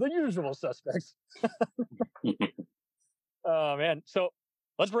motherfuckers, the usual suspects." Oh man, so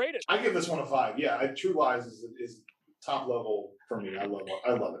let's rate it. I give this one a 5. Yeah, True Lies is top level for me. I love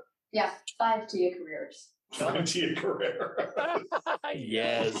it. Yeah, 5 to your careers. 5 to your career.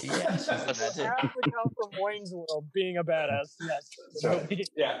 Yes. Have to come from Wayne's World being a badass. Yes.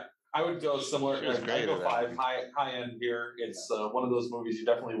 Yeah, I would go similar. I go 5, high end here. It's one of those movies you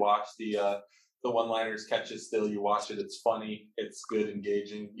definitely watch. The one-liners catch you still. You watch it. It's funny. It's good,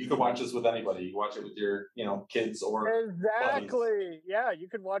 engaging. You could watch this with anybody. You watch it with your, kids or exactly. buddies. Yeah, you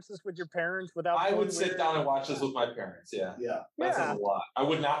could watch this with your parents without. I would sit down and watch this with my parents. Yeah. That says a lot. I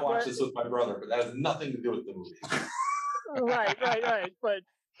would not watch this with my brother, but that has nothing to do with the movie. Right. But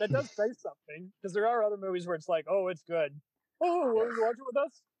that does say something, because there are other movies where it's like, oh, it's good. Oh, will you watch it with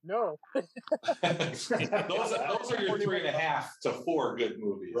us? No. those are your 3.5 to 4 good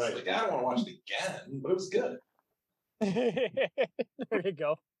movies. Right. Like, I don't want to watch it again, but it was good. There you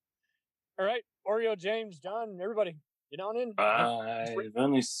go. All right, Oreo, James, John, everybody, get on in. I've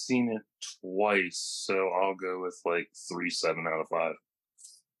only seen it twice, so I'll go with like 3.7 out of 5.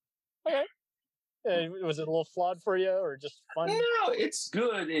 Okay. Was it a little flawed for you, or just fun? No, it's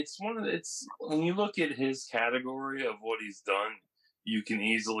good. It's when you look at his category of what he's done, you can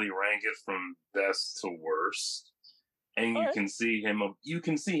easily rank it from best to worst, and you can see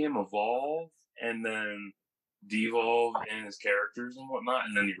him evolve and then devolve in his characters and whatnot,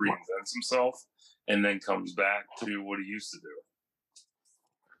 and then he reinvents himself and then comes back to what he used to do.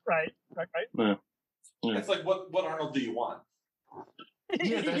 Right. Yeah. It's like, what Arnold do you want?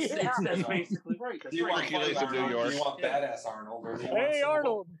 Yeah, that's basically right. Do you want Hercules of New York? Do you want badass Arnold? Or do you want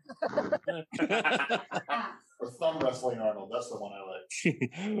Arnold! Or thumb wrestling Arnold. That's the one I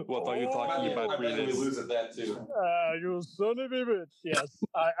like. What are you talking about? I bet we lose at that too. You son of a bitch. Yes.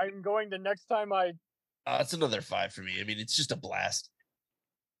 I'm going to next time it's another 5 for me. I mean, it's just a blast.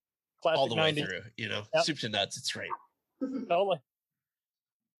 Classic all the 90s. way through, Yep. Soup to nuts. It's great. Totally.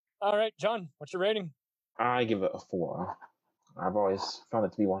 All right, John, what's your rating? I give it a 4. I've always found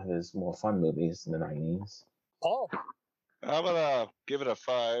it to be one of his more fun movies in the 90s. Paul? I'm gonna give it a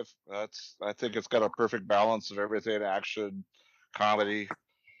 5. I think it's got a perfect balance of everything: action, comedy.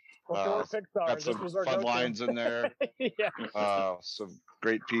 Pixar. Got some fun lines in there. Some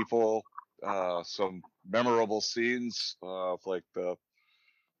great people. Some memorable scenes, like the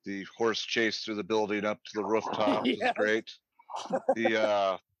horse chase through the building up to the rooftop is great.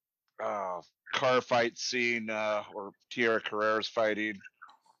 The car fight scene, or Tierra Carrera's fighting.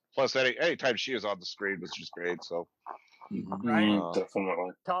 Plus, anytime she is on the screen was just great. So,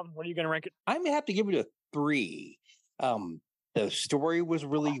 definitely. Tom, what are you going to rank it? I'm gonna have to give it a 3. The story was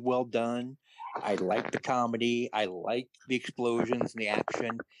really well done. I liked the comedy. I liked the explosions and the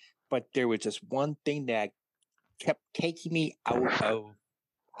action, but there was just one thing that kept taking me out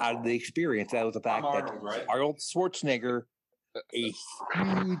of the experience. That was the fact that Arnold Schwarzenegger, a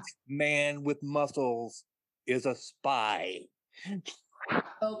huge man with muscles, is a spy.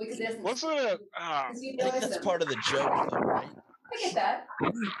 Oh, because there's wasn't it? I think that's part of the joke, though, right? I get that.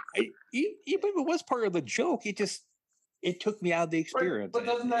 Even if it was part of the joke, it took me out of the experience. But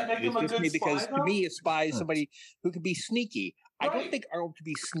doesn't that make him a good spy? Because to me, a spy is somebody who can be sneaky. I don't think Arnold could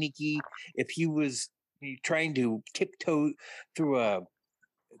be sneaky if he was trying to tiptoe through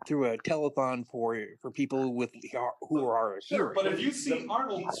through a telethon for people who are sure. But if you see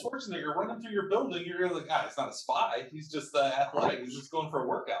Arnold Schwarzenegger running through your building, you're gonna like, God, he's not a spy. He's just athletic. He's just going for a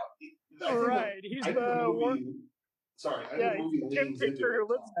workout. Right. He's the Sorry, yeah, he's the gym teacher who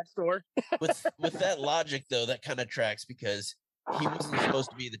lives next door. with that logic, though, that kind of tracks because he wasn't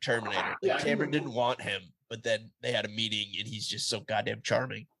supposed to be the Terminator. Like, Cameron didn't want him, but then they had a meeting, and he's just so goddamn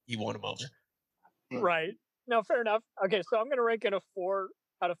charming. He won him over. Right. No, fair enough. Okay, so I'm going to rank it a 4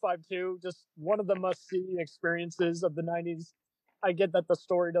 out of 5 too. Just one of the must-see experiences of the 90s. I get that the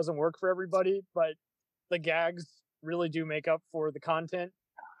story doesn't work for everybody, but the gags really do make up for the content.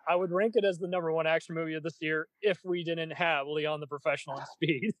 I would rank it as the number 1 action movie of this year if we didn't have Leon the Professional in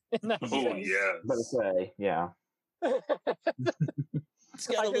Speed. Yeah. Better say, yeah. It's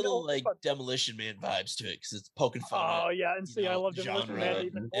got a little like Demolition Man vibes to it because it's poking fun. Oh yeah, and see, I love Demolition Man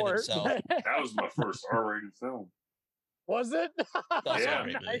even more. That was my first R-rated film. Was it? Yeah.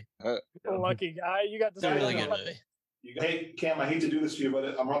 Nice. Lucky guy, you got to see a really good movie. Hey Cam, I hate to do this to you,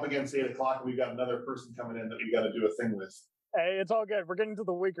 but I'm up against 8 o'clock, and we've got another person coming in that we got to do a thing with. Hey, it's all good. We're getting to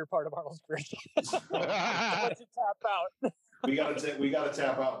the weaker part of Arnold's career. Let's tap out. we gotta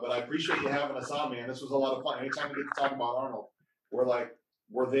tap out, but I appreciate you having us on, man. This was a lot of fun. Anytime we get to talk about Arnold,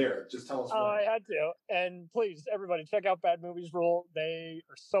 we're there. Just tell us. Oh, I had to. And please, everybody, check out Bad Movies Rule. They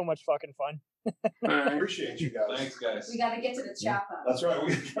are so much fucking fun. I appreciate you guys. Thanks, guys. We got to get to the chopper. That's right.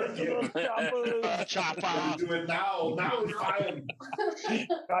 We got to get the chopper. Do it now. Now is time.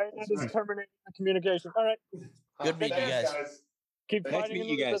 Ryan is terminating the communication. All right. Good meeting you guys. Keep Nice fighting meeting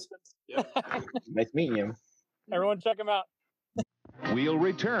in you the guys. distance. Nice meeting you. Everyone, check them out. We'll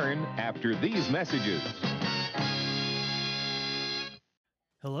return after these messages.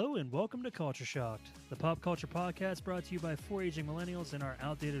 Hello and welcome to Culture Shocked, the pop culture podcast brought to you by 4 aging millennials and our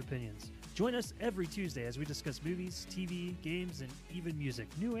outdated opinions. Join us every Tuesday as we discuss movies, TV, games, and even music,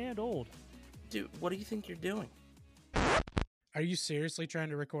 new and old. Dude, what do you think you're doing? Are you seriously trying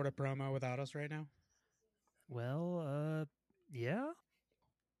to record a promo without us right now? Well, yeah?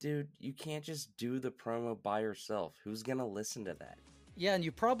 Dude, you can't just do the promo by yourself. Who's gonna listen to that? Yeah, and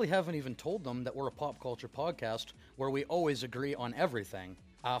you probably haven't even told them that we're a pop culture podcast where we always agree on everything.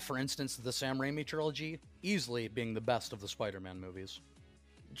 For instance, the Sam Raimi trilogy, easily being the best of the Spider-Man movies.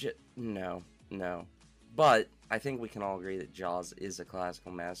 No. But I think we can all agree that Jaws is a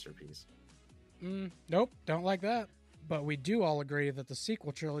classical masterpiece. Nope, don't like that. But we do all agree that the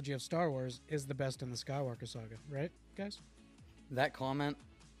sequel trilogy of Star Wars is the best in the Skywalker saga, right, guys? That comment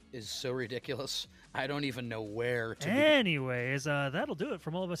is so ridiculous. I don't even know where to begin. Anyways, that'll do it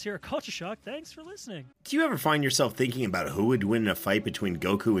from all of us here at Culture Shock. Thanks for listening. Do you ever find yourself thinking about who would win in a fight between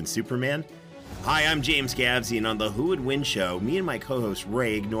Goku and Superman? Hi, I'm James Gavsey, and on the Who Would Win show, me and my co-host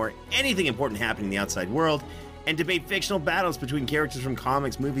Ray ignore anything important happening in the outside world and debate fictional battles between characters from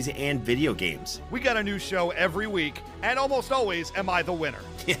comics, movies, and video games. We got a new show every week, and almost always am I the winner.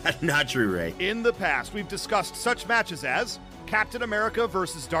 Yeah, not true, Ray. In the past, we've discussed such matches as Captain America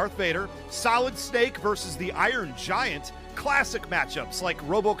versus Darth Vader, Solid Snake versus the Iron Giant, classic matchups like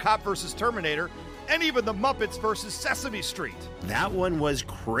RoboCop versus Terminator, and even the Muppets versus Sesame Street. That one was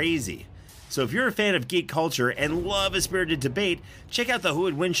crazy. So if you're a fan of geek culture and love a spirited debate, check out the Who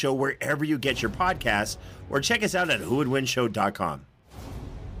Would Win show wherever you get your podcasts, or check us out at whowouldwinshow.com.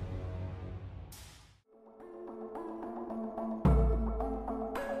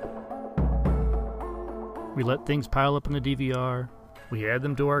 We let things pile up in the DVR, we add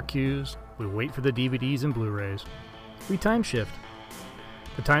them to our queues, we wait for the DVDs and Blu-rays. We time shift.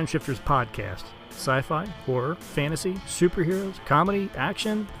 The Time Shifters Podcast. Sci-fi, horror, fantasy, superheroes, comedy,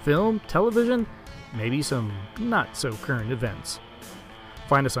 action, film, television, maybe some not-so-current events.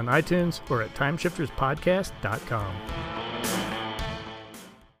 Find us on iTunes or at timeshifterspodcast.com.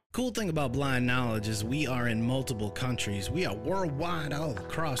 Cool thing about Blind Knowledge is we are in multiple countries. We are worldwide all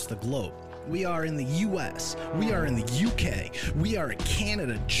across the globe. We are in the US, we are in the UK, we are in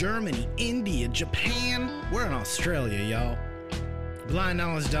Canada, Germany, India, Japan. We're in Australia, y'all.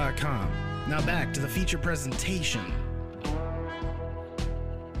 BlindKnowledge.com. Now back to the feature presentation.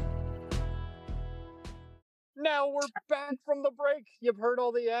 Now we're back from the break. You've heard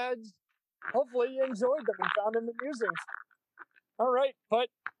all the ads. Hopefully you enjoyed them and found them amusing. All right, but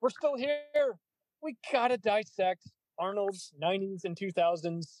we're still here. We gotta dissect Arnold's 90s and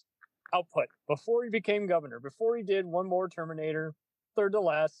 2000s output before he became governor, before he did one more Terminator, third to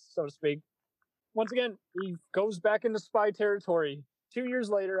last, so to speak. Once again, he goes back into spy territory 2 years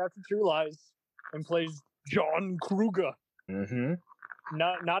later after True Lies and plays John Kruger. Mm-hmm.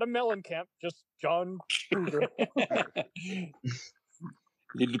 Not a Mellencamp, just John Kruger.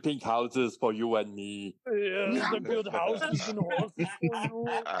 Little pink houses for you and me. Yeah, they build houses and horses for you.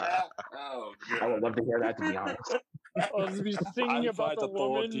 Oh, I would love to hear that, to be honest. I'll be singing about the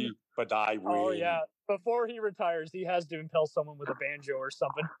woman. But I win. Oh yeah. Before he retires, he has to impel someone with a banjo or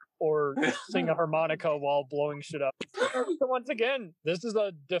something, or sing a harmonica while blowing shit up. So once again, this is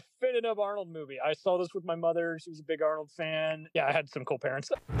a definitive Arnold movie. I saw this with my mother. She was a big Arnold fan. Yeah, I had some cool parents.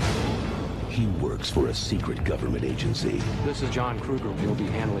 He works for a secret government agency. This is John Kruger. He'll be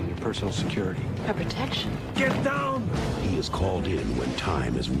handling your personal security. For protection. Get down! He is called in when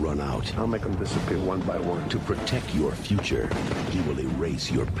time has run out. I'll make them disappear one by one. To protect your future, he will erase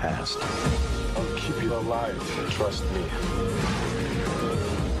your past. I'll keep you alive. Trust me.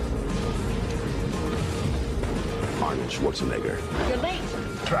 Arnold Schwarzenegger. You're late.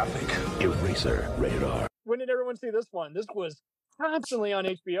 Traffic. Eraser. Rated R. When did everyone see this one? This was constantly on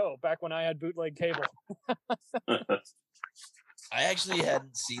HBO back when I had bootleg cable. I actually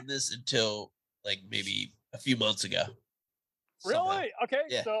hadn't seen this until like maybe a few months ago. Somehow. Really? Okay.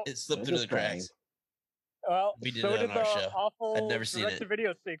 Yeah, So it slipped through the cracks. well, We did so it did on our the show. awful I'd never seen it.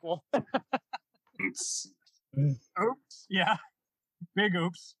 direct-to-video sequel. Oops. Yeah. Big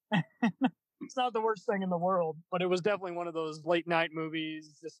oops. It's not the worst thing in the world, but it was definitely one of those late night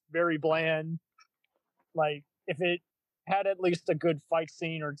movies, just very bland. Like, if it had at least a good fight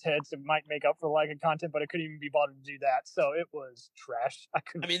scene or tits, it might make up for lack of content, but it couldn't even be bothered to do that. So it was trash.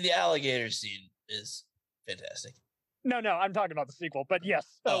 I mean, the alligator scene is fantastic. No, I'm talking about the sequel, but yes.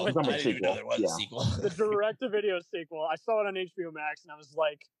 Oh, I didn't even know there was a sequel. The direct-to-video sequel. I saw it on HBO Max, and I was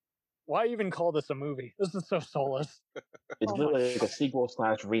like, why even call this a movie? This is so soulless. It's really like a sequel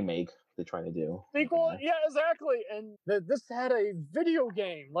 / remake they're trying to do. Sequel? Yeah, exactly. And this had a video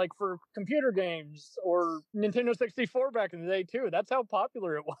game, like for computer games or Nintendo 64 back in the day, too. That's how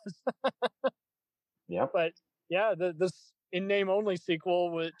popular it was. Yep. But yeah, this in-name only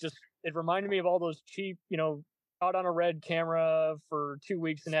sequel it reminded me of all those cheap, shot on a red camera for 2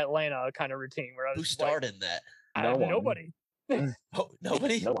 weeks in Atlanta kind of routine. Where I was Who starred in that? Nobody. Oh,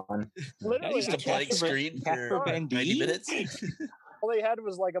 nobody? No one. Literally, Just a blank screen for 90 minutes. All they had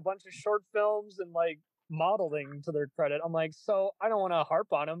was like a bunch of short films and like modeling to their credit. I'm like, so I don't want to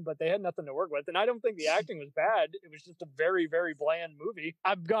harp on them, but they had nothing to work with. And I don't think the acting was bad. It was just a very, very bland movie.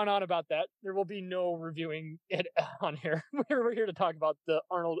 I've gone on about that. There will be no reviewing it on here. We're here to talk about the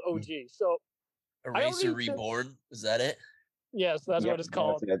Arnold OG. So Eraser Reborn, is that it? Yes, that's what it's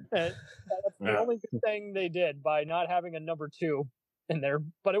called. That's That's the only good thing they did by not having a number 2 in there,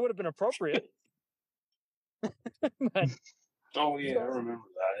 but it would have been appropriate. But, Oh yeah, I remember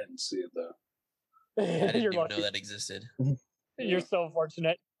that. I didn't see it though. I didn't You're even lucky. know that existed. You're so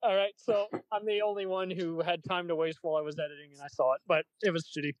fortunate. All right, so I'm the only one who had time to waste while I was editing, and I saw it, but it was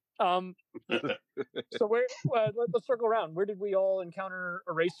shitty. So let's circle around. Where did we all encounter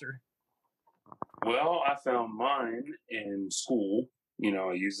Eraser? Well, I found mine in school.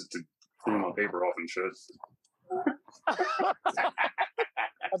 I use it to clean my paper off and shit.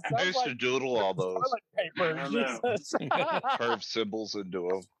 I used to doodle all those. Paper, I know. Jesus. Carve symbols into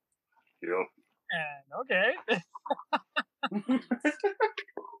them. Yep. And okay.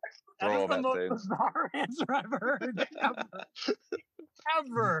 That Throw is the them at most things. bizarre answer I've heard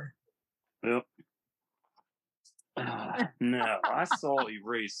ever. Yep. No, I saw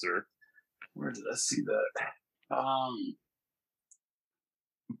Eraser. Where did I see that?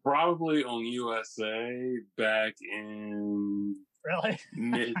 Probably on USA back in Really?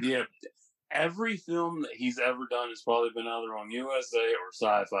 yeah. Every film that he's ever done has probably been either on USA or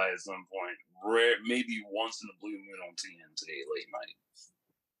Sci-Fi at some point. Rare, maybe once in a blue moon on TNT late night.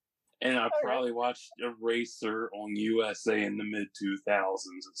 And I probably watched Eraser on USA in the mid 2000s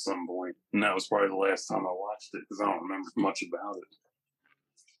at some point, and that was probably the last time I watched it because I don't remember much about it.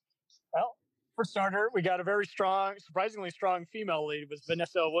 Well, for starter, we got a very surprisingly strong female lead with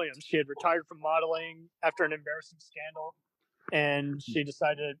Vanessa Williams. She had retired from modeling after an embarrassing scandal, and she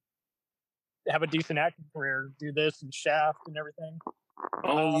decided to have a decent acting career, do this and Shaft and everything.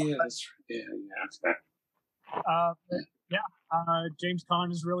 Oh yeah, that's right. Yeah. James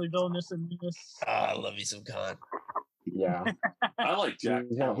Caan is really villainous in this. I love you some Caan. Yeah. I like Jack.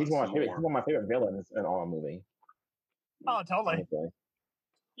 He's one of my favorite villains in all movie. Oh, totally. Honestly.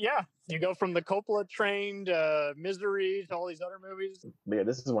 Yeah, you go from the Coppola train to Misery to all these other movies. But yeah,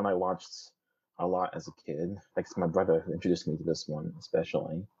 this is one I watched a lot as a kid. Like my brother introduced me to this one,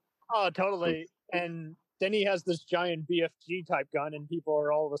 especially. Oh, totally. And then he has this giant BFG type gun, and people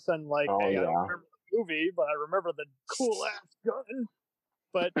are all of a sudden like, "Hey, I don't remember the movie, but I remember the cool ass gun."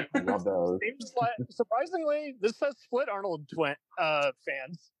 But seems like, surprisingly, this has split Arnold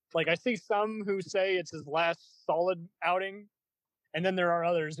fans. Like, I see some who say it's his last solid outing, And then there are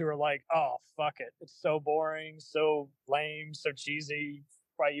others who are like, oh, fuck it. It's so boring, so lame, so cheesy,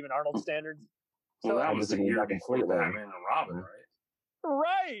 by even Arnold standards. Well, So, that was the year before completely. Batman and Robin, right?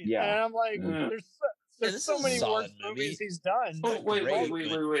 right. Yeah. And I'm like, there's this so is a many solid worse movie. movies he's done. Oh, wait, Great, wait,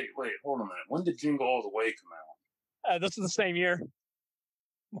 but- wait. Hold on a minute. When did Jingle All the Way come out? This is the same year.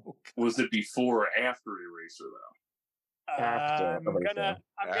 Was it before or after Eraser, though? After I'm gonna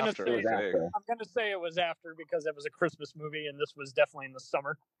After say it was after. I'm gonna say it was after because it was a Christmas movie and this was definitely in the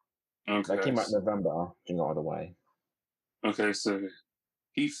summer. Okay. That came out in November, Jingle All the Way. Okay, so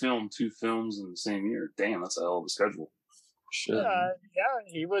he filmed 2 films in the same year. Damn, that's a hell of a schedule. Shit. Yeah,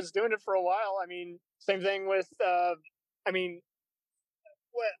 he was doing it for a while. I mean, same thing with. I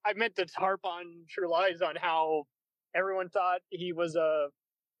meant to harp on True Lies on how everyone thought he was a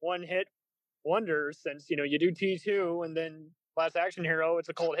one-hit wonder since you do T2 and then Last Action Hero. It's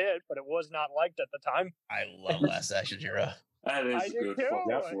a cult hit, but it was not liked at the time. I love Last Action Hero. That is I a do good too.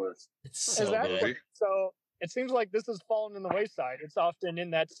 fucking flick. It's so Exactly. good. So it seems like this has fallen in the wayside. It's often in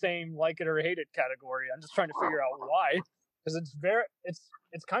that same like it or hate it category. I'm just trying to figure out why, because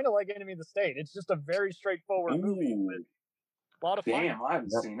it's kind of like Enemy of the State. It's just a very straightforward movie with a lot of fun. Damn, I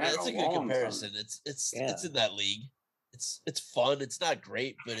haven't seen that. That's a in good long comparison. time. It's in that league. It's fun. It's not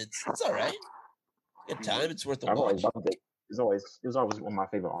great, but it's all right. Good time. It's worth a I've always watch. loved it. It was always one of my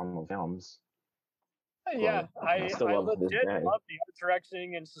favorite Arnold films. Yeah, I still love it to this legit day. love the art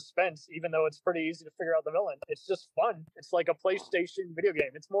directing and suspense, even though it's pretty easy to figure out the villain. It's just fun. It's like a PlayStation video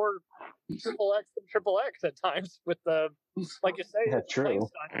game. It's more triple X than triple X at times with the, like you say, Yeah, the plane true.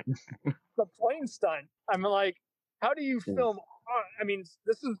 stunt. The plane stunt. I'm like, how do you film? I mean,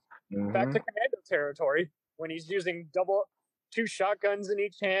 this is back to Commando territory when he's using 2 shotguns in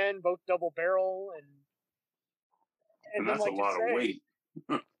each hand, both double barrel, and then that's like a you lot say, of weight.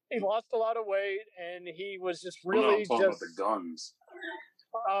 he lost a lot of weight, and he was just Well, no, really I'm talking about just. the guns.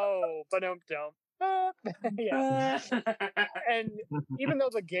 Oh, but don't. Yeah. And even though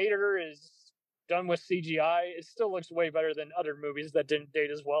the Gator is done with CGI, it still looks way better than other movies that didn't date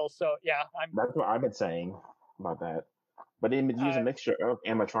as well. So yeah, That's what I've been saying about that. But they use a mixture of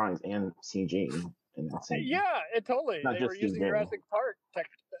animatronics and CG in that scene. Yeah, it totally. Not They just were using CG. Jurassic Park type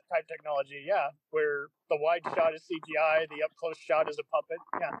technology. Yeah, where the wide shot is CGI, the up close shot is a puppet.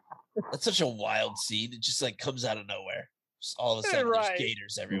 Yeah. That's such a wild scene. It just like comes out of nowhere. Just all of a sudden, Right. there's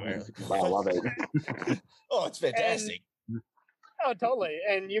gators everywhere. I love it. Oh, it's fantastic. Oh, totally.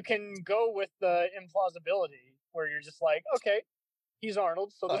 And you can go with the implausibility where you're just like, okay, he's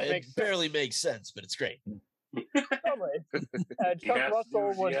Arnold, so this It makes sense. barely makes sense, but it's great. Totally. Chuck Yes, Russell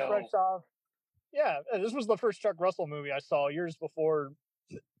use was yell. fresh off. Yeah, this was the first Chuck Russell movie I saw years before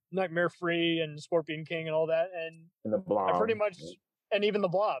Nightmare Free and Scorpion King and all that. And And the Blob. I pretty much, and even the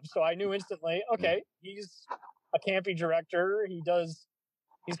Blob. So I knew instantly, okay, he's a campy director.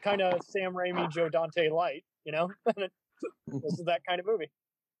 He's kind of Sam Raimi, Joe Dante light, you know? This is that kind of movie.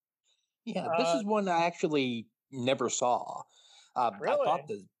 Yeah, this is one I actually never saw. Really? I thought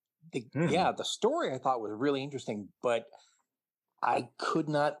the story I thought was really interesting, but I could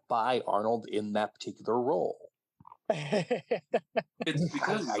not buy Arnold in that particular role. It's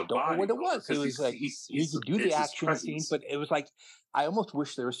because I don't know what it was. It was like he could do the action scenes, but it was like I almost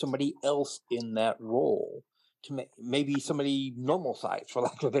wish there was somebody else in that role to maybe somebody normal size, for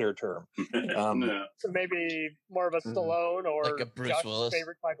lack of a better term. So maybe more of a Stallone or Like a Bruce Josh's Willis.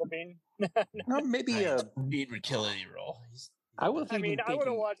 favorite Michael Bean. No, maybe a Bean would kill any role. I was. I mean, I would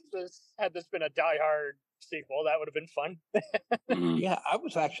have watched this had this been a Die Hard sequel. That would have been fun. Yeah, I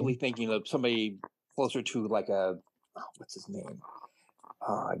was actually thinking of somebody closer to like what's his name?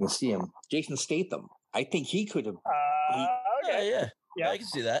 I can see him, Jason Statham. I think he could have. Okay. Yeah, I can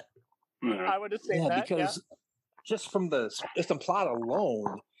see that. I would have seen that. Because just from the plot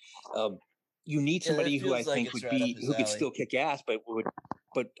alone, you need Yeah, that somebody who I feels like think it's would right be up his who could alley. still kick ass,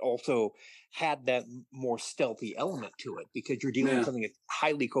 but also had that more stealthy element to it because you're dealing with something that's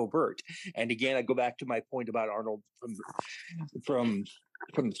highly covert. And again, I go back to my point about Arnold from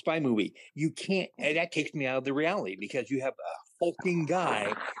the spy movie. You can't, and that takes me out of the reality because you have a hulking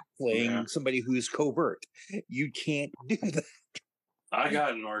guy playing somebody who's covert. You can't do that. I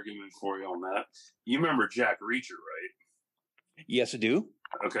got an argument for you on that. You remember Jack Reacher, right? Yes, I do.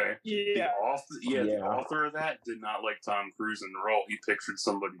 Okay. Yeah. The author of that did not like Tom Cruise in the role. He pictured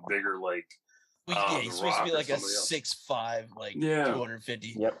somebody bigger, like He's supposed to be like a 6'5", like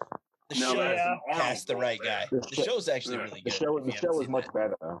 250. Yep. The show cast the right guy. The show's actually really good. The show is much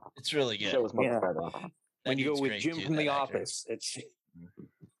better. It's really good. The show is much better. When you go with great, Jim too, from The that actor. Office, it's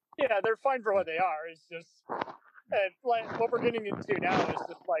Yeah, they're fine for what they are. It's just like what we're getting into now is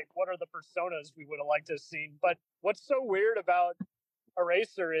just like what are the personas we would have liked to have seen. But what's so weird about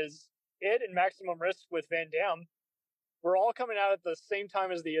eraser is it and Maximum Risk with Van Damme were all coming out at the same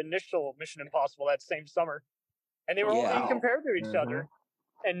time as the initial Mission Impossible that same summer. And they were all being compared to each other.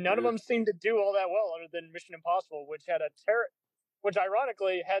 And none of them seemed to do all that well other than Mission Impossible, which had which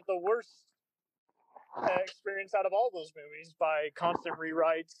ironically had the worst experience out of all those movies by constant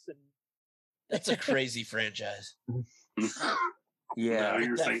rewrites. And that's a crazy franchise. Yeah,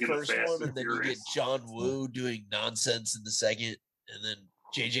 you're that thinking first of Fast one, and and then you get Furious. John Woo doing nonsense in the second, and then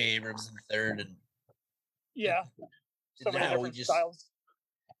J.J. Abrams in the third, and so many now different styles.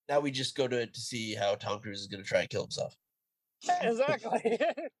 Now we just go to it to see how Tom Cruise is going to try and kill himself. Exactly.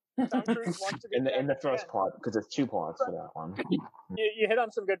 Tom Cruise wants to be in the first part, because there's 2 parts for that one. You hit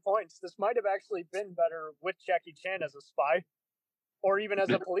on some good points. This might have actually been better with Jackie Chan as a spy, or even as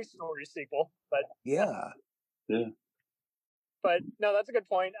a police story sequel. But But no, that's a good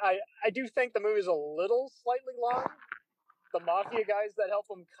point. I do think the movie's a little slightly long. The mafia guys that help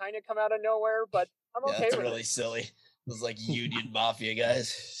him kind of come out of nowhere, but I'm okay that's with really it. silly. Those like union mafia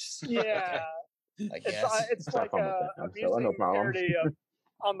guys. Yeah, I guess it's like a amusing parody of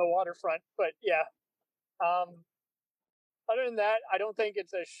On the Waterfront. But yeah, other than that, I don't think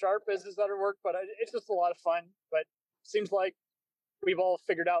it's as sharp as his other work, but it's just a lot of fun. But seems like we've all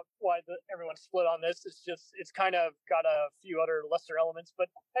figured out why everyone's split on this. It's kind of got a few other lesser elements, but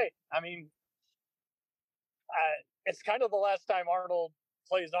hey, I mean, it's kind of the last time Arnold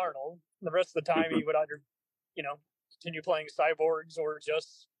plays Arnold. The rest of the time, he would either, continue playing cyborgs or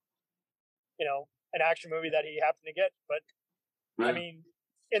just, an action movie that he happened to get. But I mean,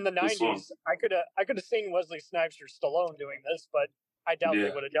 in the '90s, I could have seen Wesley Snipes or Stallone doing this, but I doubt they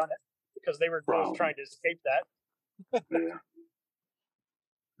would have done it because they were both trying to escape that.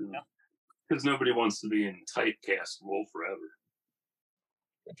 Because nobody wants to be in typecast role forever.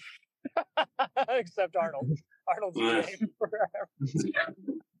 Except Arnold. Arnold's game forever.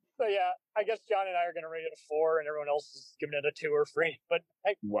 So yeah, I guess John and I are going to rate it a 4, and everyone else is giving it a 2 or 3. But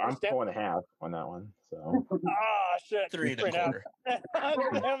hey, well, I'm 4.5 on that one. So shit, 3.25.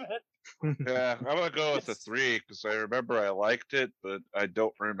 Damn it. Yeah, I'm gonna go with a 3 because I remember I liked it, but I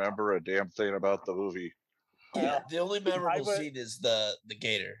don't remember a damn thing about the movie. Yeah, the only memorable scene is the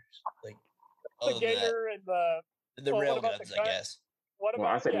gator, like the gator and the railguns, I guess. What about?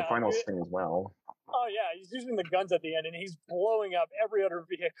 Well, I said the final scene as well. Oh yeah, he's using the guns at the end, and he's blowing up every other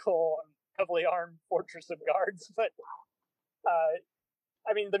vehicle and heavily armed fortress of guards. But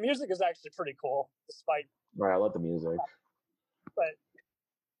I mean, the music is actually pretty cool, despite. Right, I love the music. But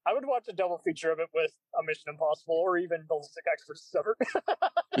I would watch a double feature of it with a Mission Impossible or even Ballistic Experts Summer.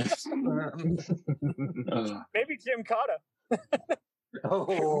 Maybe Jim Cotta.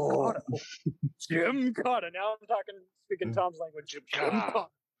 Oh, Jim Cotta. Now I'm speaking Tom's language. Jim Cotta.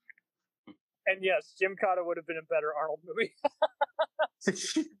 And yes, Jim Cotta would have been a better Arnold movie.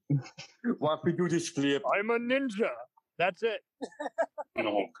 Why we do this clip? I'm a ninja. That's it.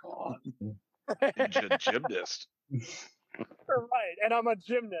 Oh God. Ninja gymnast. Right, and I'm a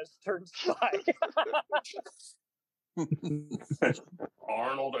gymnast turned spy.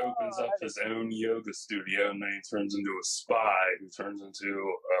 Arnold opens up his own yoga studio, and then he turns into a spy who turns into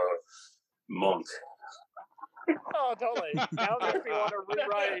a monk. Oh, totally. Now that if we want to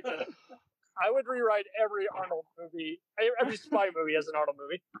rewrite, I would rewrite every Arnold movie, every spy movie as an Arnold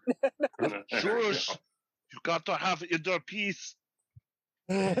movie. Shush! You got to have inner peace.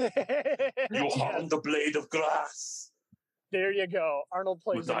 You harm the blade of grass. There you go. Arnold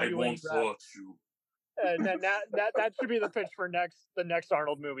plays But a I UN won't rep. hurt you. And then that should be the pitch for the next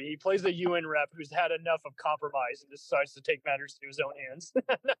Arnold movie. He plays a UN rep who's had enough of compromise and decides to take matters into his own hands.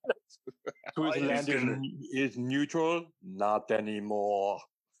 Switzerland is neutral? Not anymore.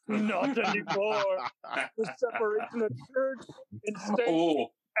 Not anymore. The separation of church and state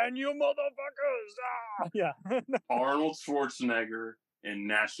and you motherfuckers. Ah! Yeah. Arnold Schwarzenegger in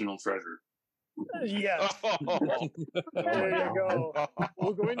National Treasure. Yes. There you go.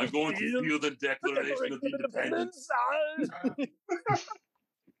 We're going I'm going to steal the Declaration of Independence.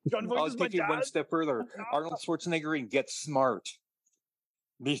 I'll take it one step further. Arnold Schwarzenegger and Get Smart.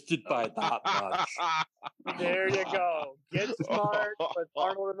 Missed it by that much. There you go. Get Smart with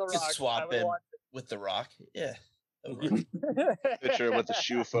Arnold and The Rock. Just swap in with The Rock. Yeah. Picture with the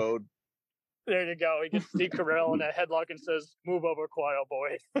shoe phone. There you go. He gets Steve Carell in a headlock and says, "Move over, quiet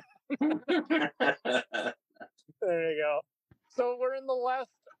boy." There you go. So we're in the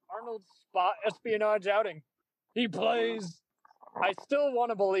last Arnold spot espionage outing. He plays. I still want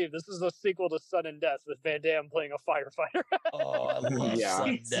to believe this is a sequel to Sudden Death with Van Damme playing a firefighter. Oh, I love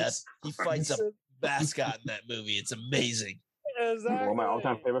Sudden Death. He fights a mascot in that movie. It's amazing. Exactly. One of my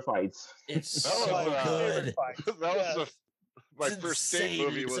all-time favorite fights. It's so good. That was My first date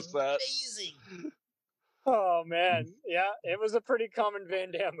movie was that. Amazing. Oh man, yeah, it was a pretty common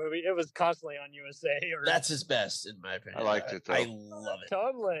Van Damme movie. It was constantly on USA. That's his best, in my opinion. I liked it though. I love it.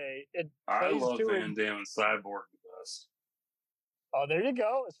 Totally. I love Van Damme and Cyborg the best. Oh, there you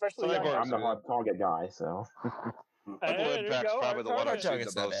go. Especially I'm the hard target guy, so. Double Impact's probably the one I've seen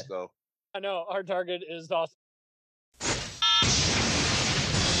the most, though. I know Hard Target is awesome.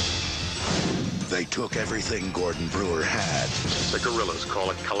 They took everything Gordon Brewer had. The guerrillas call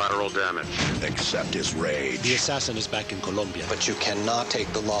it collateral damage. Except his rage. The assassin is back in Colombia. But you cannot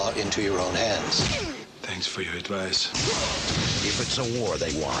take the law into your own hands. Thanks for your advice. If it's a war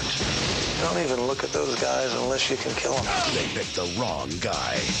they want. Don't even look at those guys unless you can kill them. They picked the wrong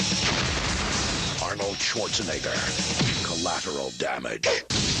guy. Arnold Schwarzenegger. Collateral damage.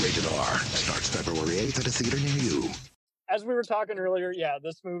 Rated R. Starts February 8th at a theater near you. As we were talking earlier, yeah,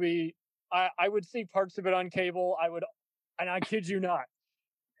 this movie, I would see parts of it on cable. And I kid you not,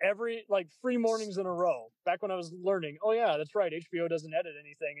 every 3 mornings in a row, back when I was learning, oh yeah, that's right, HBO doesn't edit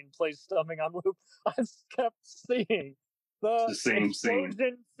anything and plays stuffing on loop. I just kept seeing the same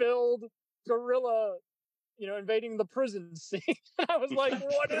explosion-filled gorilla, invading the prison scene. And I was like,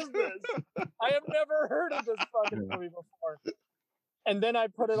 what is this? I have never heard of this fucking movie before. And then I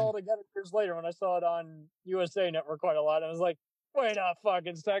put it all together years later when I saw it on USA Network quite a lot. And I was like, wait a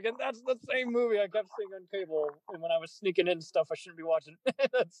fucking second. That's the same movie I kept seeing on cable. And when I was sneaking in stuff I shouldn't be watching.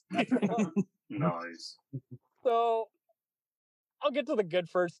 that's Nice. So I'll get to the good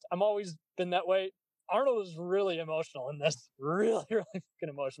first. I'm always been that way. Arnold is really emotional in this. Really, really fucking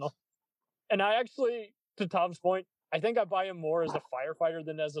emotional. And I actually, to Tom's point, I think I buy him more as a firefighter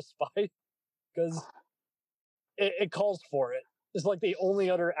than as a spy. Because it calls for it. It's like the only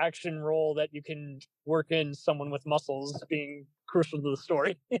other action role that you can work in someone with muscles being crucial to the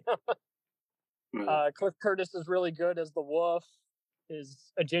story. Cliff Curtis is really good as the wolf.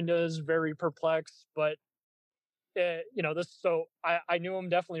 His agenda is very perplexed, but so I knew him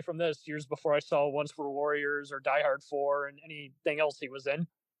definitely from this years before I saw Once Were Warriors or Die Hard 4 and anything else he was in.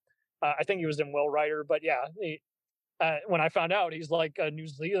 I think he was in Will Rider, but yeah, when I found out he's like a New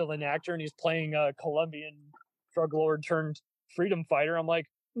Zealand actor and he's playing a Colombian drug lord turned freedom fighter, I'm like,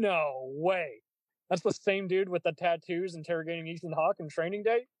 no way. That's the same dude with the tattoos interrogating Ethan Hawke in Training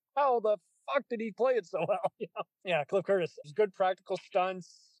Day? How the fuck did he play it so well? Yeah, Cliff Curtis. There's good practical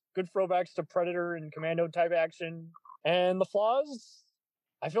stunts, good throwbacks to Predator and Commando type action. And the flaws,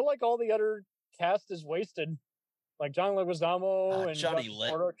 I feel like all the other cast is wasted. Like John Leguizamo and Johnny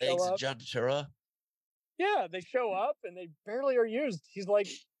Legs and John Turturro. Yeah, they show up and they barely are used. He's like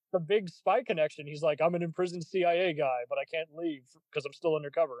the big spy connection. He's like, I'm an imprisoned CIA guy, but I can't leave because I'm still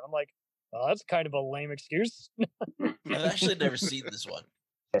undercover. I'm like, well, that's kind of a lame excuse. I've actually never seen this one.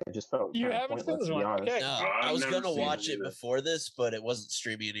 It just felt you haven't seen this one? Okay. No, I was going to watch it before this, but it wasn't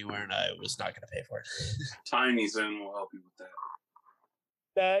streaming anywhere, and I was not going to pay for it. Tiny's in will help you with that.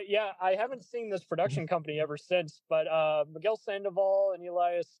 Yeah, I haven't seen this production company ever since, but Miguel Sandoval and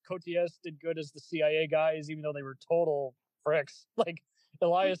Elias Koteas did good as the CIA guys, even though they were total pricks. Like,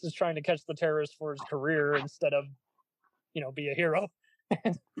 Elias is trying to catch the terrorists for his career instead of, be a hero.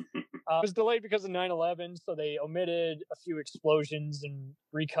 It was delayed because of 9/11, so they omitted a few explosions and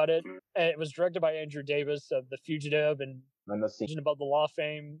recut it. It was directed by Andrew Davis of The Fugitive and Legend Above the Law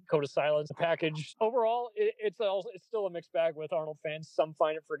fame, Code of Silence, the package. Overall, it's still a mixed bag with Arnold fans. Some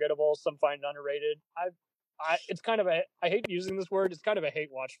find it forgettable, some find it underrated. It's kind of I hate using this word. It's kind of a hate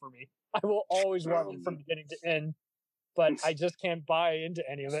watch for me. I will always watch it from beginning to end, but I just can't buy into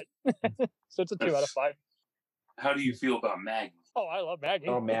any of it. So it's a 2 out of 5. How do you feel about Maggie? Oh, I love Maggie.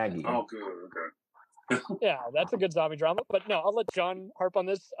 Oh, Maggie. Oh, good. Okay. Yeah, that's a good zombie drama. But no, I'll let John harp on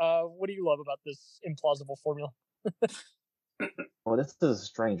this. What do you love about this implausible formula? Well, this is a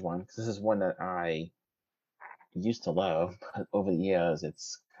strange one because this is one that I used to love, but over the years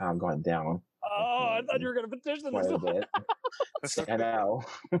it's kind of gone down. Oh, I thought you were going to petition quite this a bit. I know.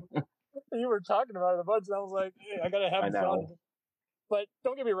 You were talking about it a bunch, and I was like, hey, I got to have this on. But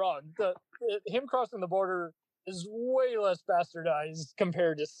don't get me wrong, him crossing the border is way less bastardized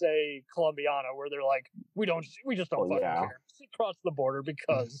compared to, say, Colombiana, where they're like, we just don't fucking care. He crossed the border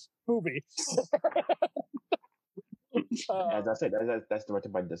because movies. As I said, that's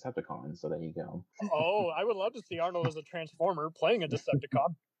directed by Decepticon, so there you go. Oh, I would love to see Arnold as a Transformer playing a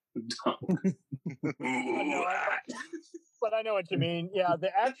Decepticon. But I know what you mean. Yeah, the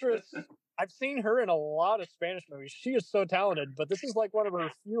actress, I've seen her in a lot of Spanish movies. She is so talented, but this is like one of her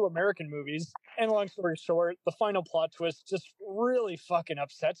few American movies. And long story short, the final plot twist just really fucking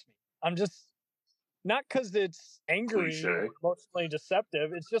upsets me. I'm just, not because it's angry or emotionally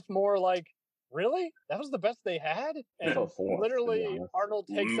deceptive. It's just more like, really? That was the best they had? And fourth, literally, Arnold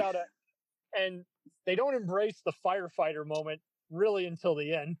takes out and they don't embrace the firefighter moment really until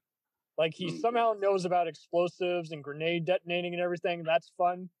the end. Like, he somehow knows about explosives and grenade detonating and everything. That's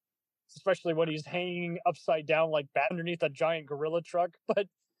fun, especially when he's hanging upside down like bat underneath a giant gorilla truck. But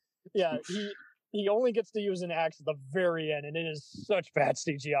yeah, he only gets to use an axe at the very end, and it is such bad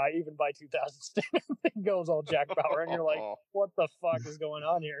CGI, even by 2000 standards. It goes all Jack Bauer, and you're like, what the fuck is going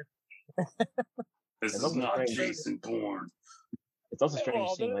on here? This is not Jason Bourne. It's also strange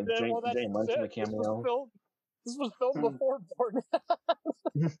seeing like Jane Lynch in the cameo. This was filmed before Bourne.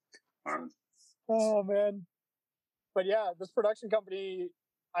 Oh, man. But yeah, this production company,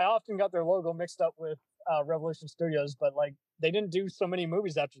 I often got their logo mixed up with Revolution Studios, but like, they didn't do so many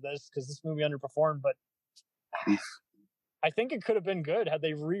movies after this because this movie underperformed. But I think it could have been good had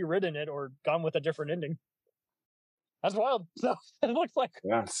they rewritten it or gone with a different ending. That's wild. So it looks like.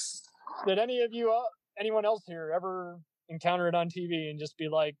 Yes. Did any of you, anyone else here, ever encounter it on TV and just be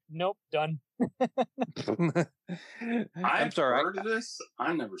like, nope, done? I've heard of this.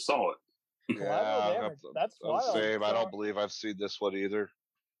 I never saw it. Yeah, that's wild. Same. I don't believe I've seen this one either.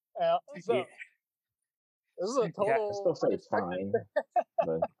 So this is a total. I still say it's fine,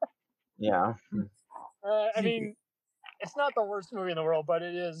 but yeah. I mean, it's not the worst movie in the world, but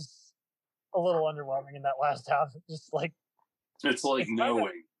it is a little underwhelming in that last half. Just like it's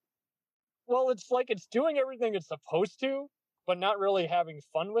knowing. Well, it's like it's doing everything it's supposed to, but not really having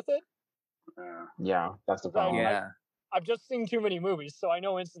fun with it. Yeah, that's the problem. I've just seen too many movies, so I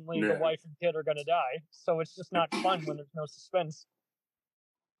know instantly the wife and kid are going to die. So it's just not fun when there's no suspense.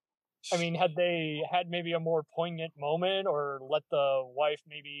 I mean, had they had maybe a more poignant moment or let the wife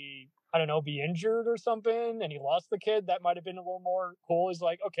maybe, I don't know, be injured or something, and he lost the kid, that might have been a little more cool. He's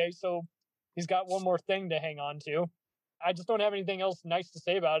like, okay, so he's got one more thing to hang on to. I just don't have anything else nice to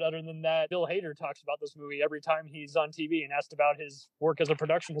say about it other than that Bill Hader talks about this movie every time he's on TV and asked about his work as a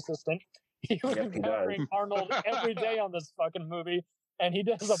production assistant. He was encountering Arnold every day on this fucking movie, and he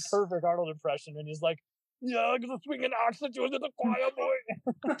does a perfect Arnold impression, and he's like, yeah, I'm gonna swing an axe at you into the choir, boy.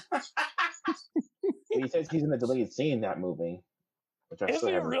 He says he's in the deleted scene in that movie. Which I Is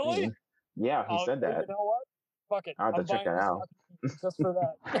he really? Seen. Yeah, he said that. You know what? Fuck it. I'll have to check that out. Just for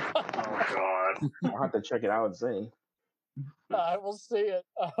that. Oh, God. I'll have to check it out and see. I will see it.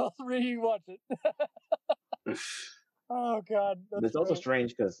 I'll rewatch it. Oh, God. It's also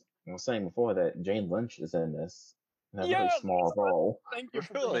strange because I was saying before that Jane Lynch is in this. In a really small role. Thank you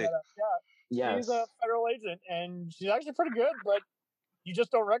for bringing that up. Yeah. She's a federal agent, and she's actually pretty good, but you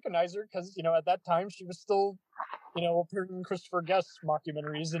just don't recognize her because, you know, at that time she was still, you know, appearing in Christopher Guest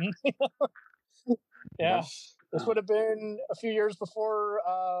mockumentaries. And, yeah. This would have been a few years before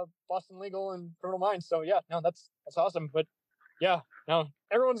Boston Legal and Criminal Minds. So, yeah, no, that's awesome. But, yeah, no,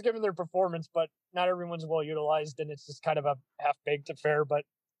 everyone's giving their performance, but not everyone's well utilized, and it's just kind of a half-baked affair. But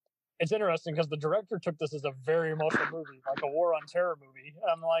it's interesting because the director took this as a very emotional movie, like a war on terror movie.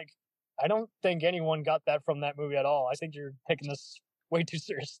 And I'm like, I don't think anyone got that from that movie at all. I think you're taking this way too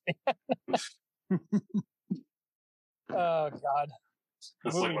seriously. Oh, God.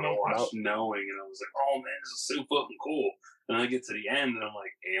 That's like when I watched Knowing, and I was like, oh, man, this is so fucking cool. And I get to the end, and I'm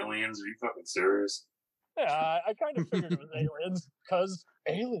like, aliens? Are you fucking serious? Yeah, I kind of figured it was aliens, because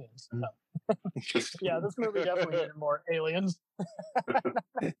aliens. Yeah, this movie definitely needed more aliens.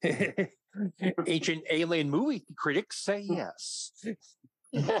 Ancient alien movie critics say yes.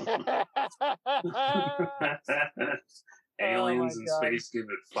 Aliens in space give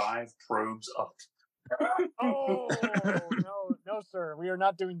it 5 probes up. Oh, no, sir. We are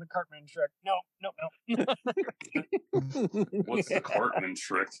not doing the Cartman trick. No. What's the Cartman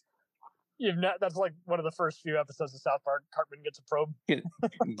trick? You've not. That's like one of the first few episodes of South Park. Cartman gets a probe. Yep.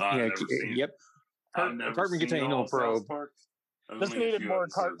 Cartman gets an anal probe. This needed more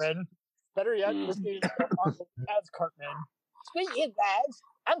Cartman. Better yet, this needed more Arnold as Cartman. Speaking guys,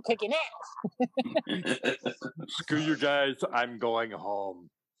 I'm kicking ass. Screw you guys. I'm going home.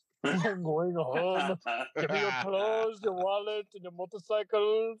 I'm going home. Give me your clothes, your wallet, and your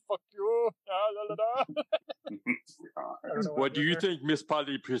motorcycle. Fuck you. La, la, la. What do you think, Miss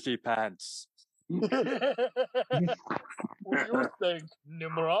Polly Prissy Pants? What do you think,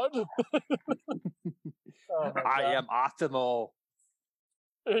 Nimrod? Oh, I am optimal.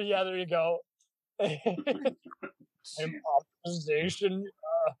 Yeah, there you go. I'm optimization.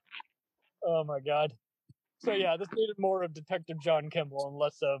 Oh my God. So yeah, this needed more of Detective John Kimball and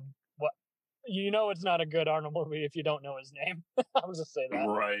less of what it's not a good Arnold movie if you don't know his name. I'll just say that.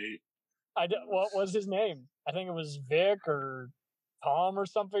 Right. What was his name? I think it was Vic or Tom or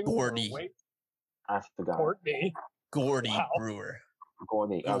something. Gordy. I forgot. Courtney. Gordy Brewer.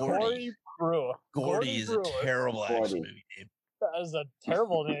 Gordy. Gordy Brew. Gordy is Brewer. a terrible action movie name. That is a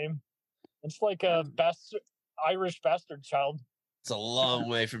terrible name. It's like a Irish bastard child. It's a long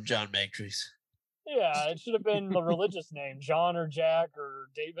way from John Magtries. Yeah, it should have been the religious name, John or Jack or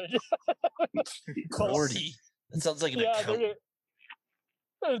David. Gordy. That sounds like an accountant.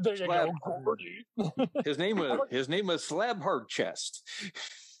 There you go, Gordy. His name was Slab Hard Chest.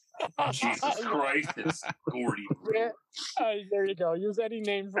 Jesus Christ, it's Gordy. There you go. Use any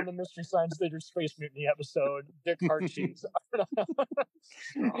name from the Mystery Science Theater Space Mutiny episode. Dick Heartcheese.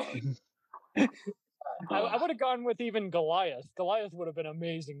 I would have gone with even Goliath. Goliath would have been an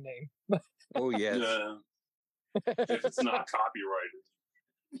amazing name. Oh, yes. If it's not copyrighted.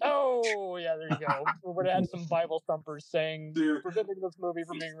 Oh, yeah, there you go. We would have had some Bible thumpers saying, preventing this movie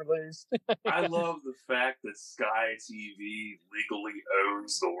from being released. I love the fact that Sky TV legally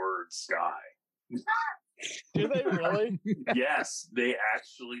owns the word Sky. Do they really? Yes, they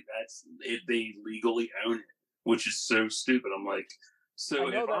actually, they legally own it, which is so stupid. I'm like, so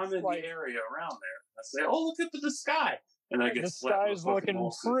if I'm in the area around there, I say, oh, look at the sky. And I get the sky's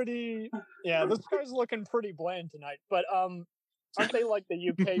looking pretty, yeah, the sky's looking pretty bland tonight. But, aren't they like the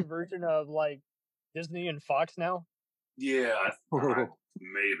UK version of like Disney and Fox now? Yeah,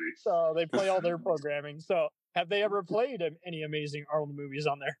 maybe. So they play all their programming. So have they ever played any Amazing Arnold movies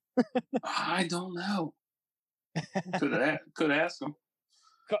on there? I don't know. Could ask them.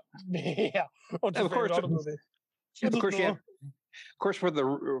 Yeah. Of course, for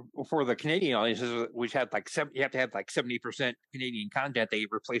the Canadian audiences, which had you have to have like 70% Canadian content, they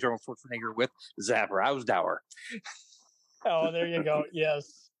replace Arnold Schwarzenegger with Zapper Ausdauer. Oh, there you go.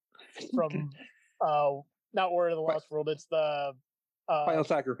 Yes, from not War of the Lost World. It's the Final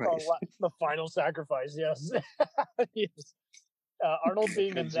Sacrifice. The Final Sacrifice. Yes. Yes. Arnold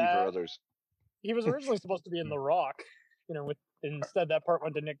being in that. Brothers. He was originally supposed to be in The Rock, instead that part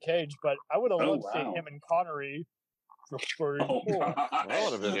went to Nick Cage. But I would have loved seeing him and Connery. That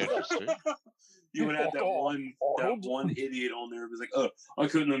would have been interesting. You would have that one idiot on there who was like, "Oh, I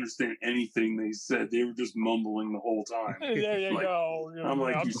couldn't understand anything they said. They were just mumbling the whole time." There you go. I'm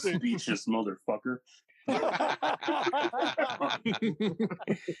like, you speechless motherfucker.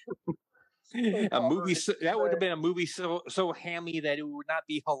 A movie that would have been a movie so hammy that it would not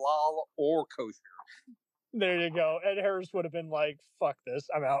be halal or kosher. There you go. Ed Harris would have been like, "Fuck this,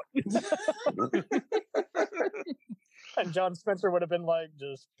 I'm out." And John Spencer would have been like,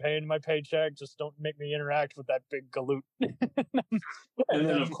 just paying my paycheck, just don't make me interact with that big galoot. And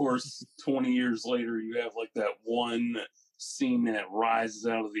then, of course, 20 years later, you have like that one scene that rises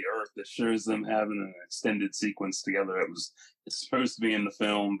out of the earth that shows them having an extended sequence together. It's supposed to be in the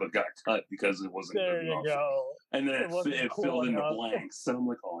film, but got cut because it wasn't there good you enough. Go. And then it cool filled in the enough. blanks. And I'm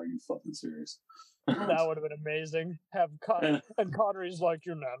like, oh, are you fucking serious? That would have been amazing. And Connery's like,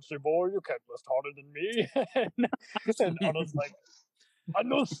 "You Nancy boy, you can't list harder than me." And Arnold's like, "I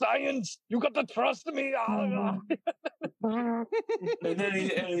know science. You got to trust me." And then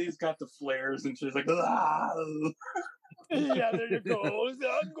he's got the flares, and she's like, "Ah." Yeah, there you go.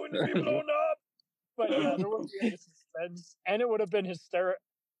 I'm going to be blown up. But yeah, there would be any suspense, and it would have been hysterical.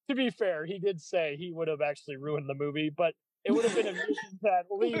 To be fair, he did say he would have actually ruined the movie, but it would have been amusing to at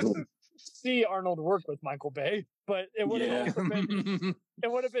least see Arnold work with Michael Bay. But it would have also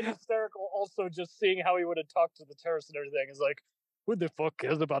been hysterical also just seeing how he would have talked to the terrorists and everything. It's like, who the fuck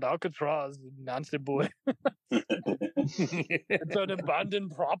cares about Alcatraz, Nancy boy? It's an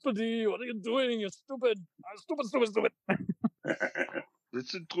abandoned property. What are you doing? You're stupid. Stupid.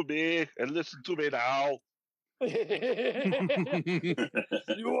 Listen to me and listen to me now. You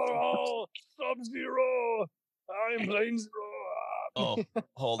are all Sub-Zero. I'm Plane Zero. Oh,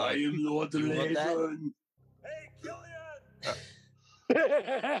 hold on. I am Lord Layton. Hey,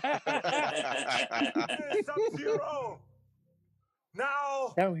 Sub-Zero.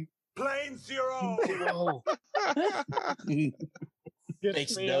 Now, Plane Zero.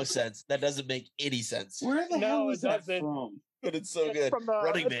 Makes no sense. That doesn't make any sense. Where the hell is that from? But it's so good. From the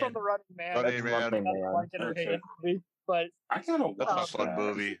Running Man. Running Man. But I kind of that's a fun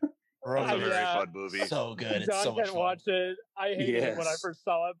movie. That's a very fun movie. So good. It's John so much can fun. watch it. I hated it when I first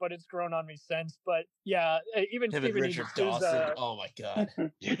saw it, but it's grown on me since. But yeah, even Him and Steven Richard Eames is, Dawson. Oh my god.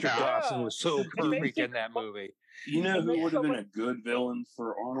 Richard Dawson was so perfect in that movie. You know who would have been a good villain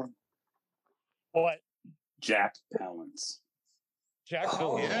for Arnold? What? Jack Palance. Jack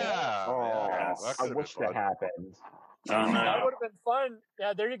Oh, Palance. yeah. I wish that happened. That would have been fun.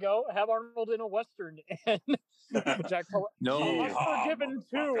 Yeah, there you go. Have Arnold in a Western and Jack Palance. No. Forgiven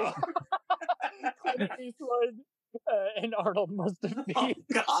too. Clint Eastwood And Arnold must have been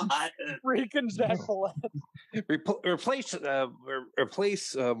freaking Jack Black. Replace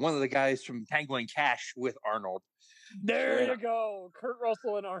one of the guys from Tango and Cash with Arnold. There you go, Kurt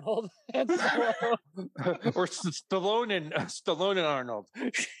Russell and Arnold, and or Stallone and Arnold.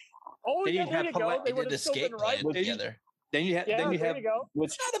 Oh yeah, there you go. They would have still been right together. Then you have. There you go.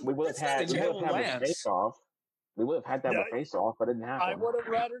 Which we would have had. We would have had a face off. We would have had that face off, but it didn't happen. I would have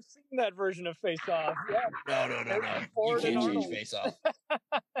rather seen that version of Face Off. Yeah. No. You can't change Face Off.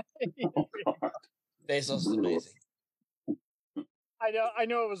 Face Off is amazing. I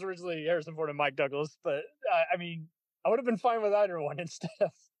know it was originally Harrison Ford and Mike Douglas, but I mean, I would have been fine with either one instead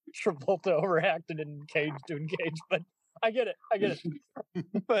of Travolta overacted and Cage doing Cage. But I get it.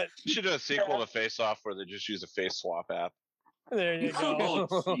 But you should do a sequel to Face Off where they just use a face swap app. There you go.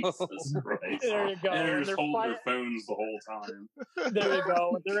 Oh, Jesus Christ. There you go. And they're just holding their phones the whole time. There you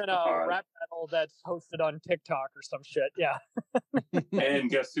go. They're in a rap battle that's hosted on TikTok or some shit. Yeah. And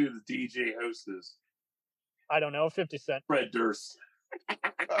guess who the DJ host is? I don't know. 50 Cent. Fred Durst.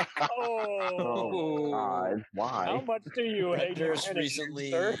 Oh God! Why? How much do you hate Durst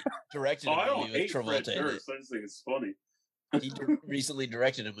recently directed a movie with Travolta in it. I just think it's funny. He recently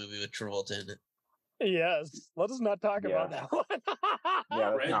directed a movie with Travolta in it. Yes. Let us not talk about that one.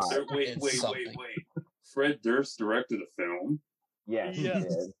 Wait. Fred Durst directed a film? Yes. He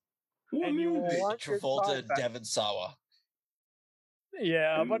did. And you want Travolta and Devon Sawa.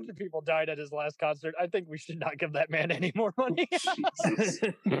 Yeah, a bunch of people died at his last concert. I think we should not give that man any more money.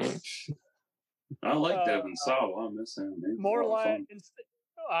 I like Devon Sawa. I miss him. More like,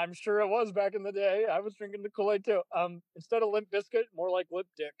 I'm sure it was back in the day. I was drinking the Kool-Aid too. Instead of Limp Bizkit, more like Lip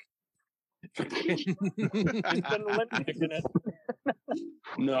Dick. Instead of Limp Dick in it.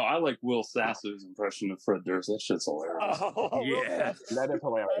 No, I like Will Sasso's impression of Fred Durst. That shit's hilarious. Oh, yeah, that is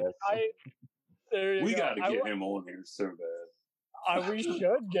hilarious. We got to get him on here so bad. We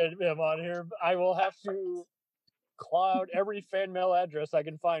should get him on here. I will have to cloud every fan mail address I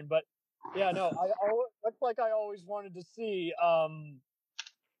can find. But yeah, no, looks like I always wanted to see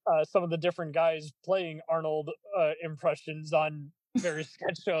some of the different guys playing Arnold impressions on various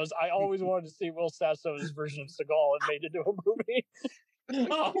sketch shows. I always wanted to see Will Sasso's version of Seagal and made it into a movie.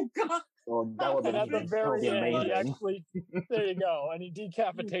 Oh God! Well, that would be at the very end, amazing. he actually, there you go, and he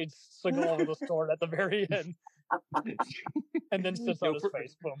decapitates Seagal with a sword at the very end. And then sits on his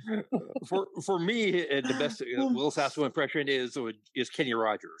face. Boom. For me, the best Will Sasso impression is Kenny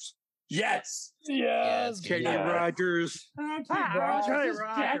Rogers. Yes. Yes. Kenny Rogers. Kenny Rogers.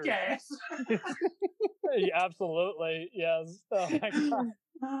 Jackass. Absolutely. Yes. Oh my God.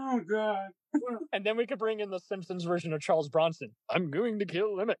 Oh God. And then we could bring in the Simpsons version of Charles Bronson. I'm going to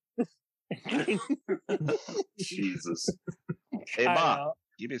kill Emmett. Jesus. Hey, Ma,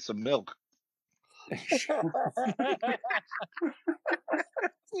 give me some milk.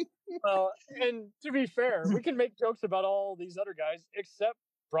 Well, and to be fair, we can make jokes about all these other guys except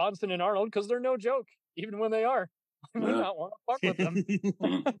Bronson and Arnold because they're no joke, even when they are. I do not want to fuck with them.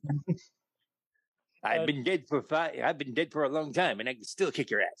 I've been dead for a long time, and I can still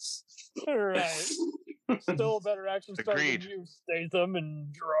kick your ass. Right. Still a better action star than you, Statham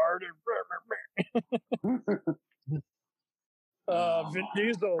and Gerard and Vin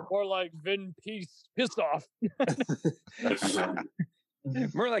Diesel, more like Vin Peace, piss off.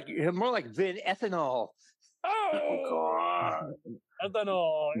 more like Vin Ethanol. Oh God!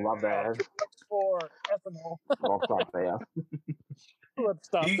 Ethanol. Love that. For ethanol. I'll stop there. Let's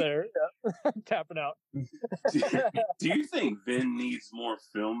stop there. Yeah. Tapping out. Do you think Vin needs more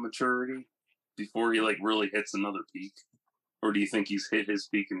film maturity before he really hits another peak, or do you think he's hit his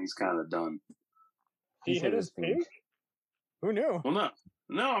peak and he's kind of done? He hit his peak. Who knew? Well,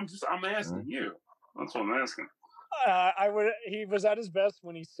 no. I'm asking you. That's what I'm asking. He was at his best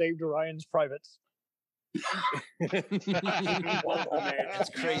when he saved Orion's privates. That's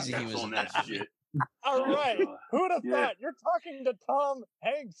crazy. He was on that shit. All right. Who'd have thought? You're talking to Tom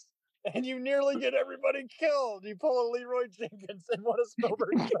Hanks, and you nearly get everybody killed. You pull a Leroy Jenkins in one of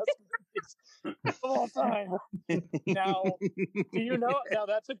Spielberg's best movies of all time. Now, do you know? Now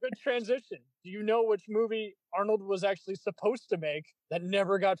that's a good transition. Do you know which movie Arnold was actually supposed to make that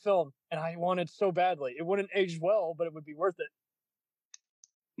never got filmed? And I want it so badly. It wouldn't age well, but it would be worth it.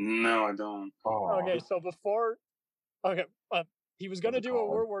 No, I don't. Okay, so he was going to do a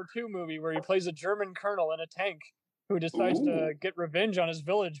World War II movie where he plays a German colonel in a tank who decides to get revenge on his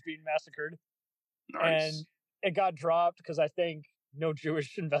village being massacred. Nice. And it got dropped because I think no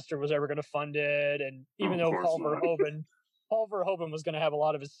Jewish investor was ever going to fund it. And even though Paul Verhoeven was going to have a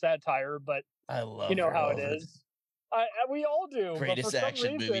lot of his satire, but I love how it is. We all do. Greatest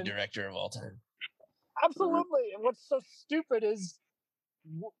action movie director of all time. Absolutely. And what's so stupid is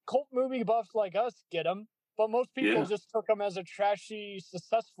cult movie buffs like us get them, but most people just took him as a trashy,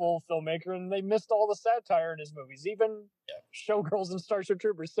 successful filmmaker, and they missed all the satire in his movies, even Showgirls and Starship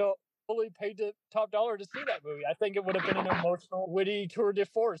Troopers. So fully paid to top dollar to see that movie. I think it would have been an emotional, witty tour de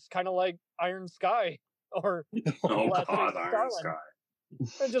force, kind of like Iron Sky or Last Days of Iron Starland. Sky.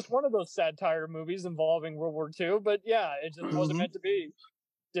 And just one of those satire movies involving World War II, but yeah, it just wasn't meant to be.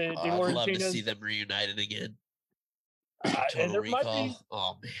 I'd love to see them reunited again. And there might be,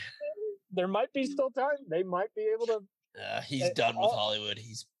 there might be still time. They might be able to. He's done with Hollywood.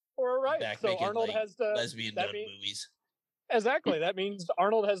 He's back so making Arnold has to lesbian done movies. Exactly. That means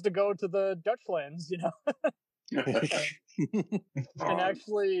Arnold has to go to the Dutch lands, and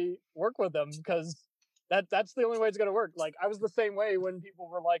actually work with them, because that's the only way it's going to work. Like, I was the same way when people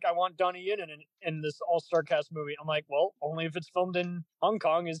were like, I want Donnie Yen in this all-star cast movie. I'm like, well, only if it's filmed in Hong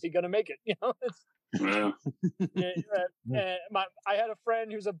Kong is he going to make it. I had a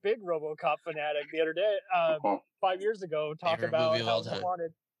friend who's a big RoboCop fanatic the other day, 5 years ago, talk about how he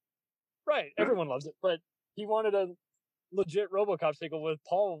wanted. Right, everyone loves it, but he wanted a legit RoboCop sequel with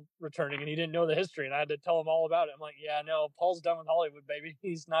Paul returning, and he didn't know the history, and I had to tell him all about it. I'm like, yeah, no, Paul's done with Hollywood, baby.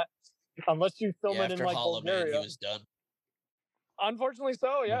 He's not, unless you film it in like Bulgaria. He was done. Unfortunately,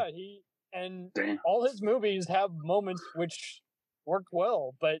 so yeah, all his movies have moments which worked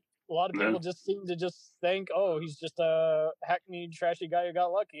well, but a lot of people just seem to just think, oh, he's just a hackneyed, trashy guy who got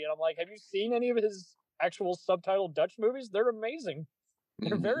lucky. And I'm like, have you seen any of his actual subtitled Dutch movies? They're amazing.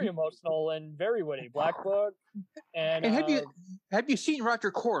 They're very emotional and very witty. Black Book, and have you seen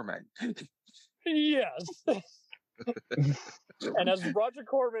Roger Corman? Yes. And as Roger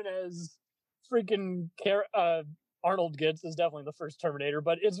Corman as freaking Arnold gets is definitely the first Terminator,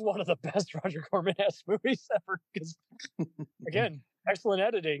 but it's one of the best Roger Corman-esque movies ever. Because again, excellent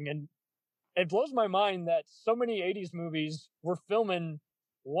editing, and it blows my mind that so many '80s movies were filming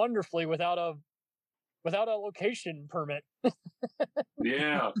wonderfully without a location permit.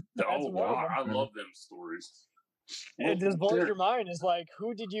 Yeah. Oh, wow. I love them stories. It just blows your mind. It's like,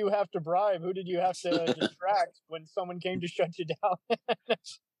 who did you have to bribe? Who did you have to distract when someone came to shut you down?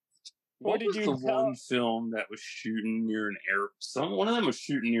 What did you tell? One film that was shooting near an one of them was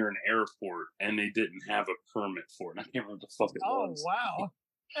shooting near an airport, and they didn't have a permit for it. I can't remember what the fuck it was. Oh,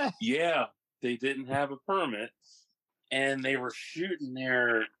 wow. Yeah, they didn't have a permit, and they were shooting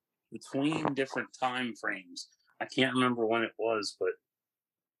there between different time frames. I can't remember when it was, but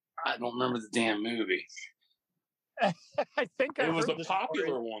I don't remember the damn movie. I think it was a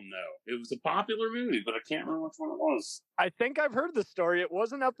popular one, though. It was a popular movie, but I can't remember which one it was. I think I've heard the story. It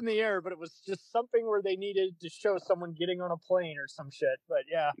wasn't up in the air, but it was just something where they needed to show someone getting on a plane or some shit. But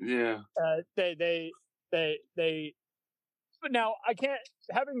yeah, But now I can't.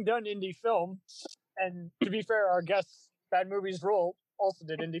 Having done indie film, and to be fair, our guests, Bad Movies Rule, also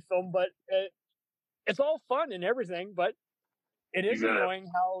did indie film, but it's all fun and everything. But it is annoying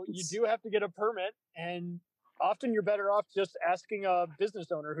how you do have to get a permit, and often you're better off just asking a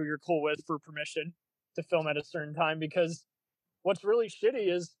business owner who you're cool with for permission to film at a certain time, because what's really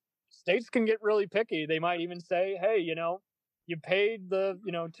shitty is states can get really picky. They might even say, hey, you paid the,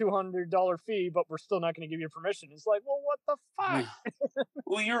 $200 fee, but we're still not going to give you permission. It's like, well, what the fuck?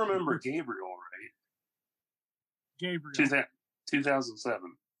 Well, you remember Gabriel, right? Gabriel. 2007.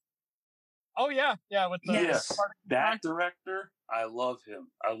 Oh, yeah. Yeah. With the that director, I love him.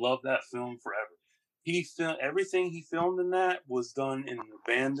 I love that film forever. Everything he filmed in that was done in an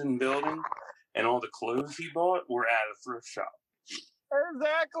abandoned building, and all the clothes he bought were at a thrift shop.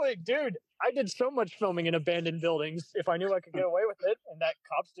 Exactly, dude. I did so much filming in abandoned buildings if I knew I could get away with it, and that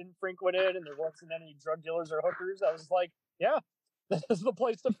cops didn't frequent it, and there wasn't any drug dealers or hookers. I was like, yeah, this is the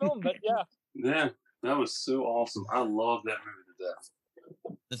place to film. But yeah, that was so awesome. I love that movie to death.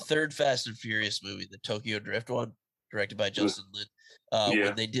 The third Fast and Furious movie, the Tokyo Drift one, directed by Justin Lin,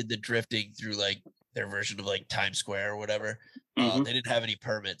 when they did the drifting through like their version of like Times Square or whatever, they didn't have any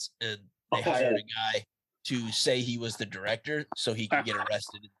permits, and they hired a guy to say he was the director so he could get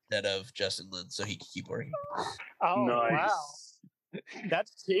arrested instead of Justin Lin so he could keep working. Oh, nice. Wow.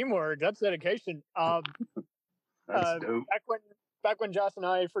 That's teamwork. That's dedication. That's dope. Back when Josh and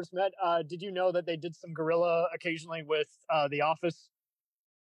I first met, did you know that they did some guerrilla occasionally with The Office?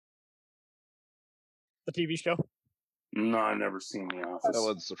 The TV show? No, I never seen The Office. That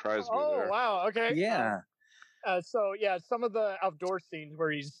would surprise me there. Oh, wow. Okay. Yeah. Some of the outdoor scenes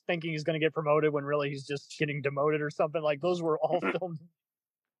where he's thinking he's going to get promoted when really he's just getting demoted or something, like those were all filmed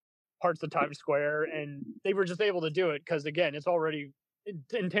parts of Times Square, and they were just able to do it because, again, it's already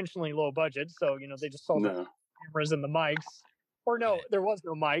intentionally low budget, so they just saw the cameras and the mics. Or no, there was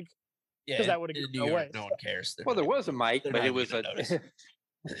no mic. because that would have given away. No one cares. Well, there was a mic, They're but not it was even a. gonna notice.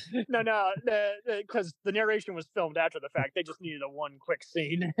 No, because the narration was filmed after the fact. They just needed a one quick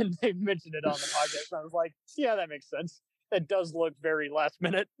scene, and they mentioned it on the podcast. And I was like, yeah, that makes sense. It does look very last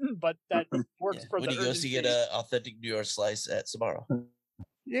minute, but that works for when the he goes to get an authentic New York slice at Sbarro.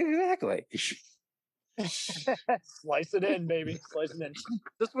 Yeah, exactly. Slice it in, baby. Slice it in.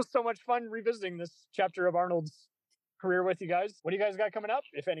 This was so much fun revisiting this chapter of Arnold's career with you guys. What do you guys got coming up?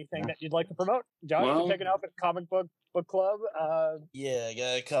 If anything that you'd like to promote, Josh, you're taking off at Comic Book Club. Yeah, I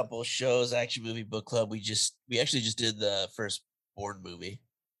got a couple shows. Action Movie Book Club. We actually just did the first Bourne movie.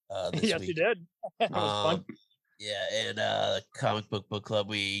 This yes, week. you did. That was fun. Yeah, and Comic Book Club.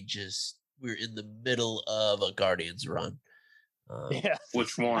 We're in the middle of a Guardians run. Yeah.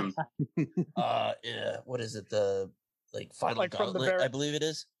 Which one? Yeah. What is it? The Final Gauntlet, I believe it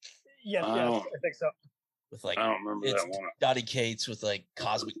is. Yes, I think so. With I don't remember that one. Donny Cates with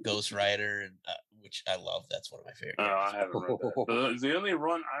Cosmic Ghost Rider, and which I love. That's one of my favorite. I haven't read that. The only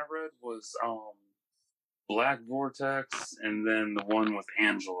run I read was Black Vortex, and then the one with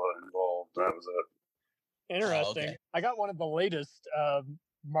Angela involved. That was it. Interesting. Okay. I got one of the latest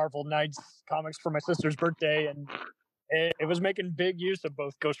Marvel Knights comics for my sister's birthday, and it was making big use of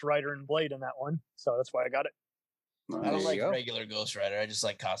both Ghost Rider and Blade in that one, so that's why I got it. I don't like regular Ghost Rider. I just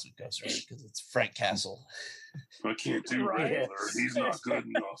like Cosmic Ghost Rider because it's Frank Castle. I can't do regular. He's not good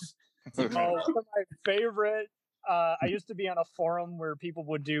enough. One of my favorite. I used to be on a forum where people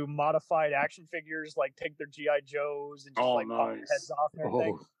would do modified action figures, like take their GI Joes and just pop their heads off and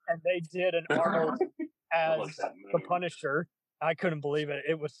everything. And they did an Arnold as the Punisher. I couldn't believe it.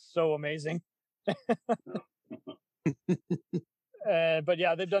 It was so amazing. But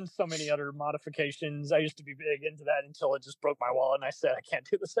yeah, they've done so many other modifications. I used to be big into that until it just broke my wallet, and I said I can't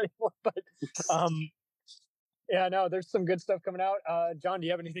do this anymore. But yeah, no, there's some good stuff coming out. John, do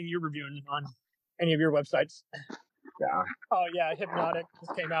you have anything you're reviewing on any of your websites? Yeah. Oh yeah, Hypnotic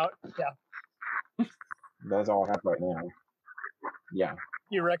just came out. Yeah. That's all I have right now. Yeah.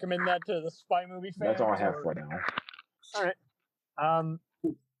 You recommend that to the spy movie fans? That's all I have for now. All right.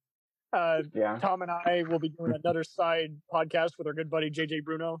 Tom and I will be doing another side podcast with our good buddy JJ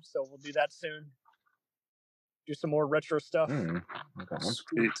Bruno, so we'll do that soon. Do some more retro stuff. Okay.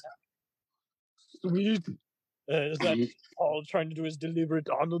 Sweet. Is that all trying to do is deliberate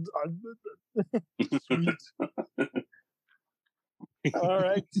Arnold? Sweet. All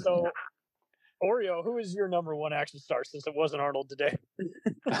right, so Oreo, who is your number one action star since it wasn't Arnold today?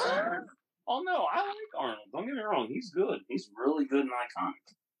 Oh no, I like Arnold. Don't get me wrong, he's good. He's really good and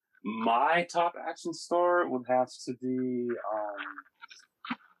iconic. My top action star would have to be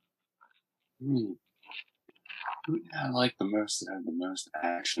who I like the most that had the most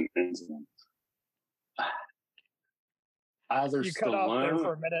action into them. Either you Stallone, cut off there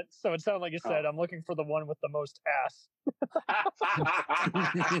for a minute, so it sounded like you said, I'm looking for the one with the most ass.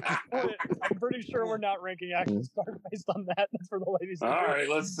 I'm pretty sure we're not ranking action stars based on that. That's for the ladies. All right,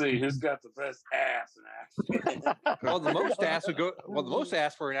 let's see. Who's got the best ass in action? Well, the most ass would go. Well, the most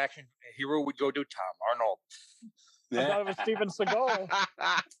ass for an action hero would go to Tom Arnold. I thought it was Steven Seagal.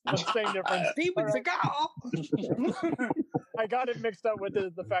 Same difference. Steven Seagal. I got it mixed up with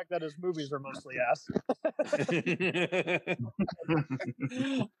the fact that his movies are mostly ass.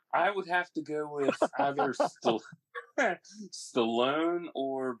 I would have to go with either Stallone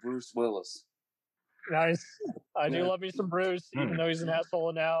or Bruce Willis. Nice. I do love me some Bruce, even though he's an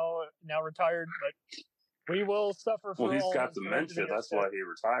asshole now retired. But we will suffer for. Well, he's got dementia. That's why he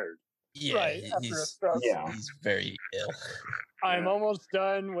retired. Yeah, right, he's very ill. I'm almost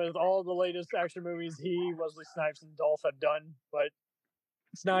done with all the latest action movies he, Wesley Snipes, and Dolph have done, but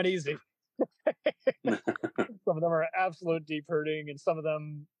it's not easy. Some of them are absolute deep hurting, and some of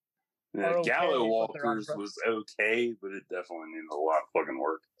them are okay. Gallows Walkers was okay, but it definitely needed a lot of fucking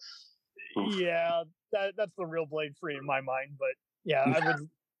work. Yeah, that's the real Blade Free in my mind, but yeah,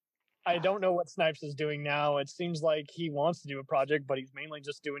 I don't know what Snipes is doing now. It seems like he wants to do a project, but he's mainly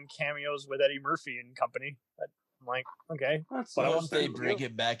just doing cameos with Eddie Murphy and company. But I'm like, okay. What if they bring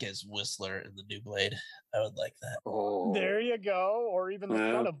him back as Whistler in the new Blade? I would like that. Oh, there you go. Or even the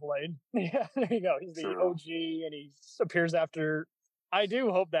son of Blade. Yeah, there you go. He's the OG, and he appears after. I do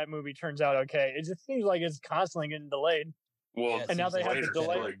hope that movie turns out okay. It just seems like it's constantly getting delayed. Well, and now they have to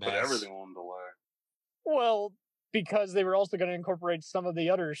delay. Put everything on delay. Well, because they were also going to incorporate some of the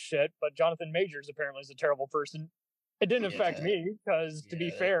other shit, but Jonathan Majors apparently is a terrible person. It didn't affect me because, to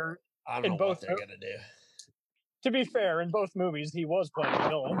be fair, I don't know what they're gonna do. To be fair, in both movies, he was playing a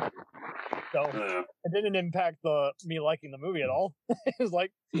villain, so it didn't impact me liking the movie at all. It was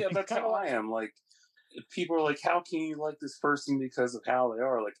like, yeah, that's how I am. Like, people are like, how can you like this person because of how they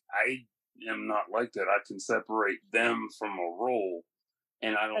are? Like, I am not like that. I can separate them from a role,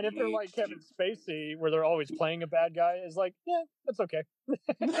 and I don't. And if they're like Kevin Spacey, where they're always playing a bad guy, is like, yeah, that's okay.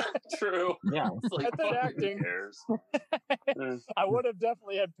 True. Yeah. Like, That's it, acting. I would have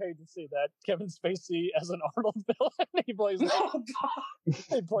definitely had paid to see that Kevin Spacey as an Arnold villain. He plays like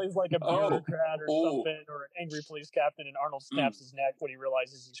a bureaucrat or something, or an angry police captain, and Arnold snaps his neck when he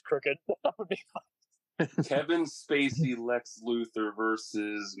realizes he's crooked. That would be fun. Kevin Spacey, Lex Luthor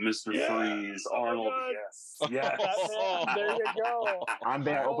versus Mr. Freeze, Arnold. Yes. There you go. I'm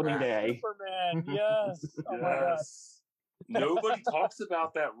there opening day. Superman. Yes. Oh my god. Nobody talks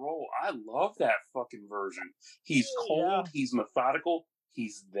about that role. I love that fucking version. He's cold. He's methodical.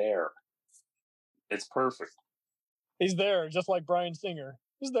 He's there. It's perfect. He's there, just like Bryan Singer.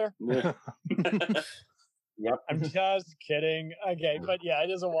 He's there. Yeah. Yep. I'm just kidding. Okay, but yeah, it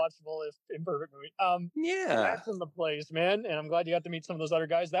is a watchable if imperfect movie. That's in the place, man. And I'm glad you got to meet some of those other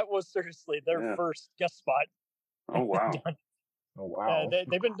guys. That was seriously their first guest spot. Oh wow. Oh wow. They've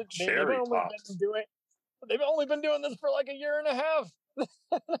only been doing this for like a year and a half.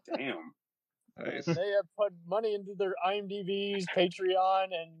 Damn. Nice. They have put money into their IMDb's, Patreon,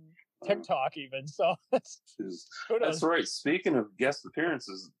 and TikTok even. So that's right. Speaking of guest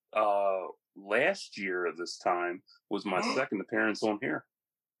appearances, last year at this time was my second appearance on here.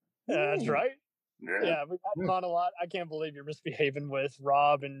 That's right. Yeah, we've had them on a lot. I can't believe you're misbehaving with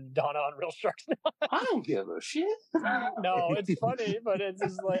Rob and Donna on Real Sharks. I don't give a shit. No, it's funny, but it's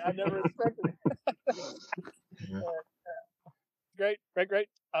just like I never expected it. Great.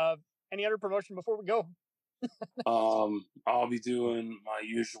 Any other promotion before we go? I'll be doing my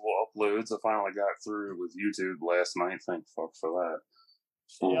usual uploads. I finally got through with YouTube last night. Thank fuck for that.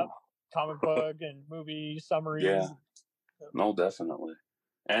 Yep. Comic book and movie summaries. Yeah. No, definitely.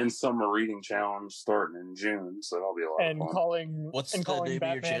 And summer reading challenge starting in June, so that'll be a lot of fun. What's the name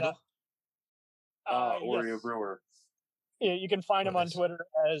of your channel? Oreo Brewer. Yeah, you can find him on Twitter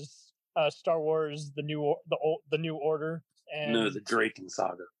as Star Wars: The New Order. And No, the Draken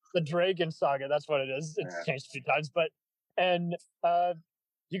Saga. The Draken Saga. That's what it is. It's changed a few times, and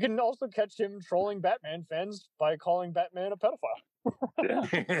you can also catch him trolling Batman fans by calling Batman a pedophile. Yeah.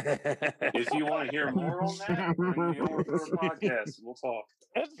 If you want to hear more on that, bring me over for a podcast. We'll talk.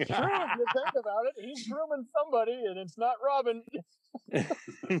 It's true if you think about it. He's grooming somebody, and it's not Robin.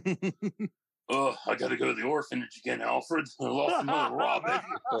 Oh, I got to go to the orphanage again, Alfred. I lost another Robin.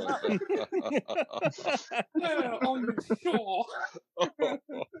 Yeah, I'm sure.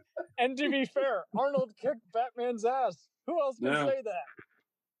 And to be fair, Arnold kicked Batman's ass. Who else can say that?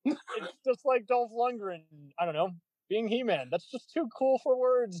 It's just like Dolph Lundgren. I don't know. Being He-Man. That's just too cool for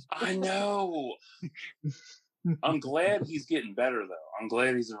words. I know. I'm glad he's getting better, though. I'm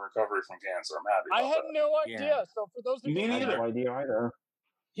glad he's in recovery from cancer. I'm happy about I had no idea. So for those of you who I had no idea either.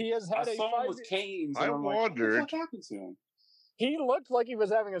 He has had I a saw him with canes. I and wondered. Like, what the fuck happened to him? He looked like he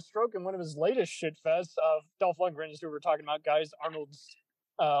was having a stroke in one of his latest shit fests of Dolph Lundgren, who we're talking about, guys. Arnold's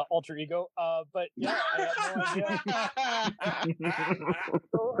alter ego. But yeah, I had no idea.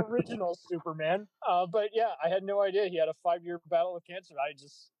 Original Superman. But yeah, I had no idea he had a 5-year battle with cancer.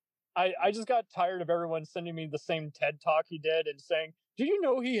 I just got tired of everyone sending me the same TED talk he did and saying, "Do you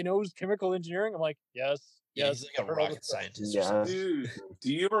know he knows chemical engineering?" I'm like, yes. Yeah, he's like a rocket scientist. Yes. Dude,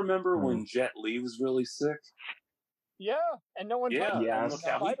 do you remember when Jet Li was really sick? Yeah, and no one. Yeah, Yes. and look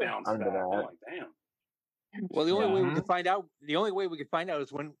how he bounced back. I'm like, damn. Well, the only way we can find out. The only way we can find out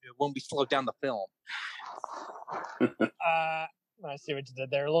is when we slow down the film. I see what you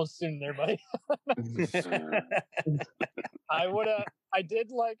did there. A little soon there, buddy. I did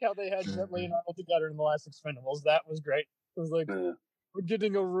like how they had Jet Li and Arnold together in the last Expendables. That was great. It was like, we're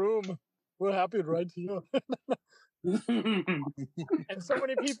getting a room. We're happy to write to you. And so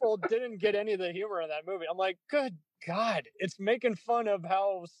many people didn't get any of the humor in that movie. I'm like, good God, it's making fun of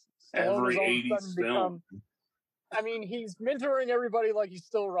how every 80s film. I mean, he's mentoring everybody like he's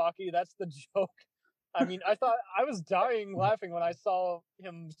still Rocky. That's the joke. I mean, I thought I was dying laughing when I saw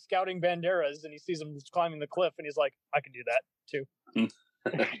him scouting Banderas and he sees him climbing the cliff and he's like, I can do that too.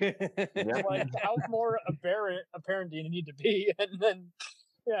 Like, how more apparent do you need to be? And then,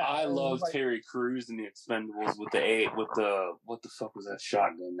 yeah, I love Terry Crews in the Expendables with the what the fuck was that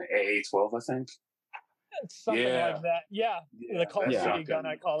shotgun? The AA-12, I think. Something like that. Yeah, the Call of Duty gun,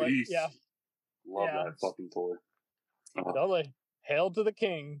 I call it. Yeah, love that fucking toy. Totally. Hail to the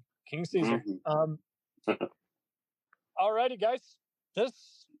king, King Caesar. Alrighty, guys.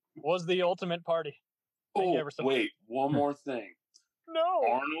 This was the ultimate party. Oh, wait, one more thing. No.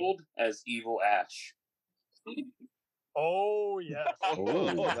 Arnold as Evil Ash. Oh, yes.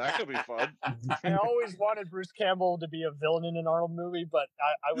 Oh, that could be fun. I always wanted Bruce Campbell to be a villain in an Arnold movie, but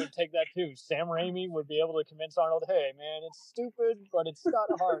I would take that too. Sam Raimi would be able to convince Arnold, hey, man, it's stupid, but it's got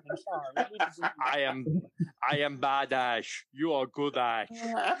heart and charm. I am bad Ash. You are good Ash.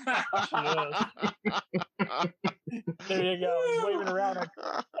 Yes. There you go. He's waving around.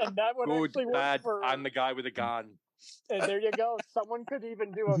 And that would Good, actually work bad. for... I'm the guy with a gun. And there you go. Someone could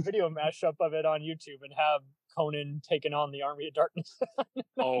even do a video mashup of it on YouTube and have Conan taking on the Army of Darkness.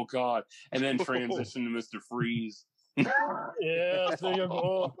 Oh, God. And then transition to Mr. Freeze. Yes, there you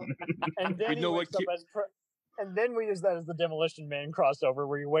go. And then he wakes up as and then we use that as the Demolition Man crossover,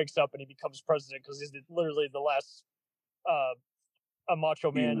 where he wakes up and he becomes president because he's literally the last a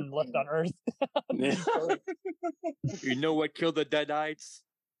macho man left on Earth. You know what killed the Deadites?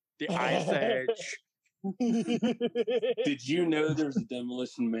 The Ice Age. Did you know there's a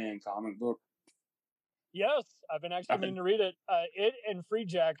Demolition Man comic book? Yes, I've been actually meaning to read it. It and Free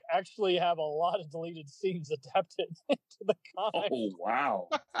Jack actually have a lot of deleted scenes adapted to the comic. Oh, wow.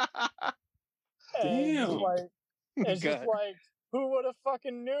 Damn. It's just like, who would have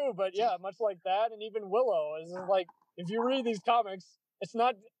fucking knew? But yeah, much like that, and even Willow is like, if you read these comics, it's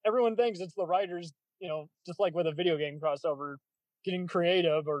not, everyone thinks it's the writers, just like with a video game crossover, getting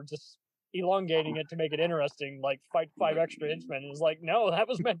creative or just elongating it to make it interesting, like fight 5 extra henchmen. It's like, no, that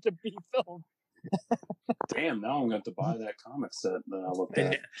was meant to be filmed. Damn, now I'm going to have to buy that comic set that I looked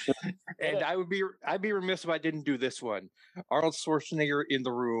at. And I'd be remiss if I didn't do this one. Arnold Schwarzenegger in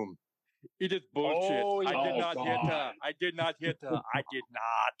the room. It is bullshit. Oh, yeah. I did not hit her. I did not hit her. I did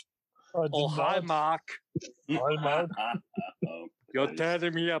not. Oh, hi, Mark. Hi, Mark. You're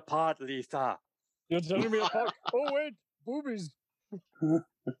tearing me apart, Lisa. You're tearing me apart. Oh, wait. Boobies. That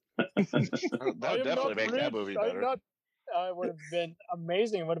would definitely make that movie better. It would have been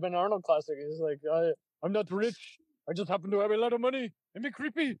amazing. It would have been Arnold classic. He's like, I'm not rich. I just happen to have a lot of money and be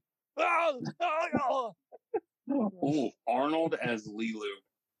creepy. Oh, Arnold as Lilu.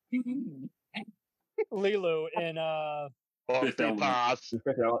 Lilu in Fifth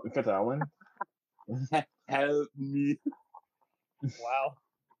Element. Help me. Wow.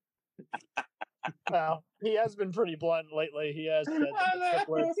 Well, he has been pretty blunt lately. He has said that the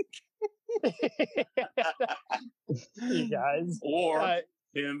triplets. You guys. Or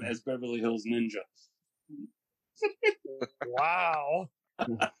him as Beverly Hills Ninja. Wow.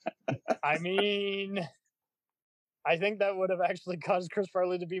 I mean, I think that would have actually caused Chris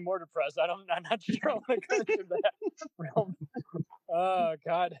Farley to be more depressed. I'm not sure I want to go into that realm. Oh,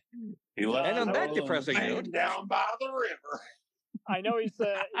 God. And on that depressing note, down by the river. I know he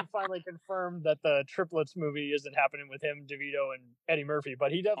finally confirmed that the triplets movie isn't happening with him, DeVito, and Eddie Murphy,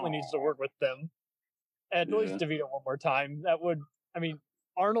 but he definitely needs to work with them. At least DeVito one more time. That would,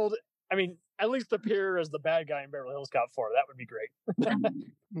 Arnold, at least appear as the bad guy in Beverly Hills Cop 4. That would be great.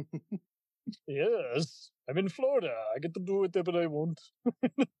 Yes, I'm in Florida. I get to do whatever I want.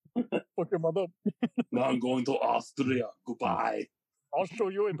 Fuck your mother. Now I'm going to Austria. Goodbye. I'll show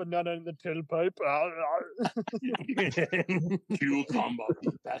you a banana in the tailpipe. Cucumber be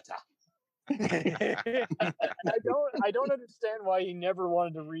better. I don't understand why he never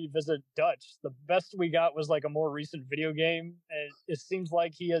wanted to revisit Dutch. The best we got was like a more recent video game, and it seems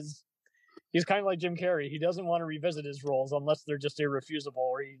like he's kind of like Jim Carrey. He doesn't want to revisit his roles unless they're just irrefusable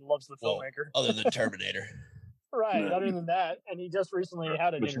or he loves the filmmaker. Other than Terminator. Right, other than that. And he just recently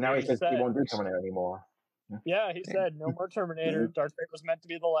had an interview. Now he says he won't do Terminator anymore. Yeah, he said no more Terminator. Darth Vader was meant to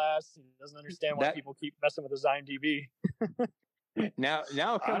be the last. He doesn't understand why people keep messing with his IMDb. Now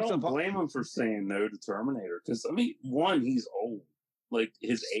I don't blame him for saying no to Terminator because one, he's old. Like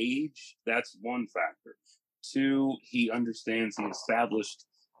his age, that's one factor. 2, he understands he established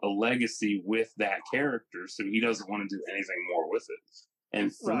a legacy with that character, so he doesn't want to do anything more with it. And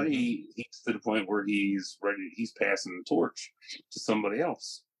 3, he's to the point where he's ready. He's passing the torch to somebody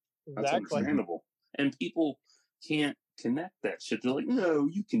else. That's understandable. And people can't connect that shit. They're like, no,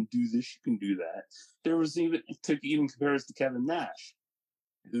 you can do this, you can do that. There was even compares to Kevin Nash,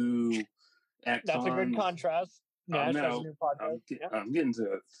 who that's a good contrast. Nash has a new podcast. I'm getting to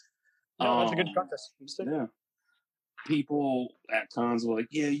it. No, that's a good contrast. Yeah. People at cons were like,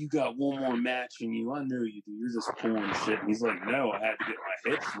 yeah, you got one more match in you. I know you do. You're just pulling shit. And he's like, no, I had to get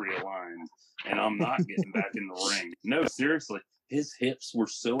my hips realigned, and I'm not getting back in the ring. No, seriously. His hips were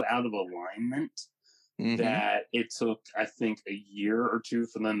so out of alignment that it took, I think, a year or 2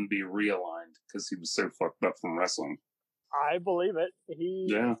 for them to be realigned because he was so fucked up from wrestling. I believe it.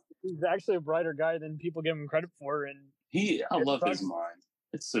 He's actually a brighter guy than people give him credit for. And I love his mind.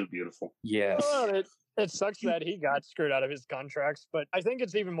 It's so beautiful. Yes. Well, it sucks that he got screwed out of his contracts, but I think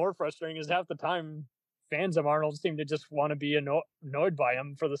it's even more frustrating is half the time fans of Arnold seem to just want to be annoyed by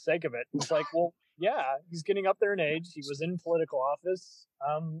him for the sake of it. It's like, well, yeah, he's getting up there in age. He was in political office.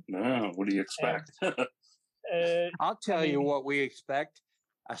 No, what do you expect? I'll tell you what we expect: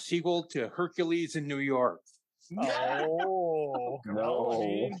 a sequel to Hercules in New York. Oh, no. I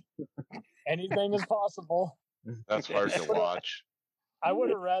mean, anything is possible. That's hard to watch. I would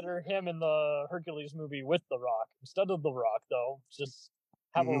have rather him in the Hercules movie with The Rock instead of The Rock, though. Just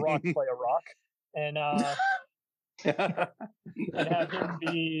have a Rock play a Rock, and have him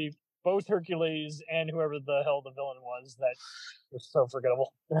be both Hercules and whoever the hell the villain was. That was so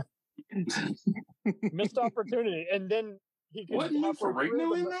forgettable. Missed opportunity, and then he could. Wasn't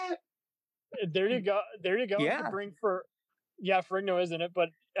Ferrigno in that? There you go. There you go. Yeah. Ferrigno is in it, but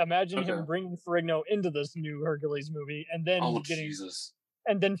imagine him bringing Ferrigno into this new Hercules movie, and then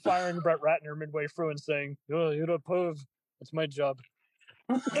and then firing Brett Ratner midway through and saying, "Oh, you're a perv. It's my job."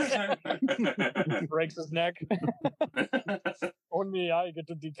 Breaks his neck. Only I get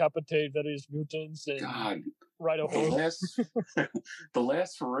to decapitate various mutants and ride a horse. The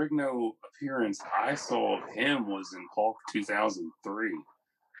last Ferrigno appearance I saw of him was in Hulk 2003.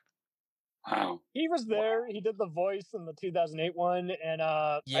 Wow. He was there. He did the voice in the 2008 one, and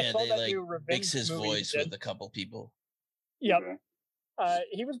I saw that new Revenge mix his movie voice with a couple people. Yep. Okay.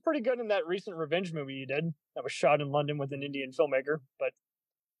 He was pretty good in that recent Revenge movie he did. That was shot in London with an Indian filmmaker, but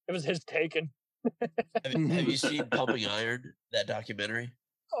it was his Taken. Have you seen Pumping Iron, that documentary?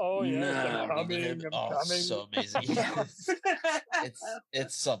 Oh yeah, I'm coming. So amazing.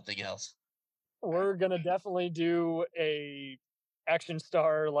 it's something else. We're gonna definitely do a action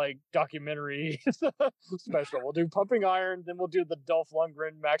star like documentary special. We'll do Pumping Iron, then we'll do the Dolph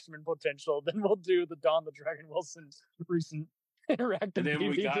Lundgren Maximum Potential, then we'll do the Don the Dragon Wilson recent interactive and then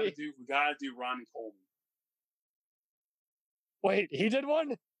DVD. we gotta do Ronnie Coleman. Wait, he did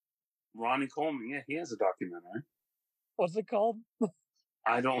one? Ronnie Coleman, yeah, he has a documentary. What's it called?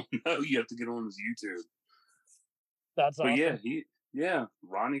 I don't know. You have to get on his YouTube. That's awesome. But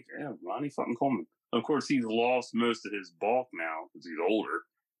Ronnie fucking Coleman. Of course, he's lost most of his bulk now because he's older,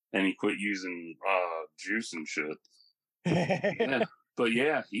 and he quit using juice and shit. But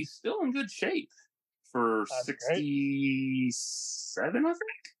yeah, he's still in good shape for 67, I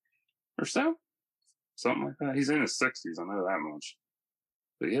think, or so, something like that. He's in his 60s. I know that much.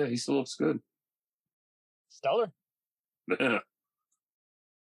 But yeah, he still looks good. Stellar. Yeah.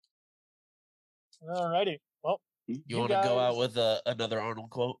 Alrighty. Well, you want to go out with another Arnold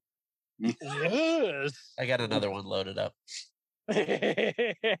quote? Yes. I got another one loaded up.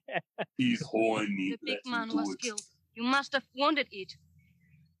 He's horny. The big man was killed. You must have wanted it.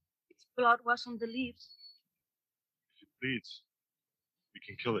 His blood was on the leaves. If it bleeds, we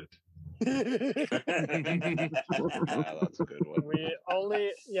can kill it. That's a good one.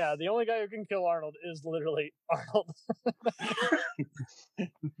 The only guy who can kill Arnold is literally Arnold.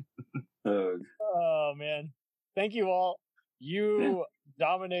 Oh man. Thank you all. You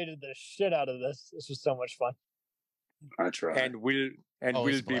dominated the shit out of this. This was so much fun. I tried. And we'll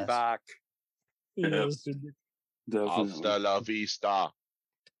be back. Yes. Hasta la vista.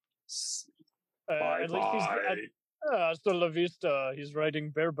 Bye bye. Hasta la vista. He's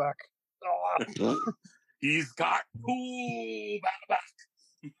riding bareback. Oh. He's got cool back.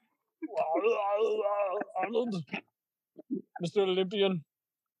 Arnold. Mr. Olympian.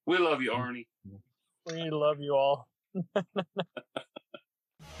 We love you, Arnie. We love you all.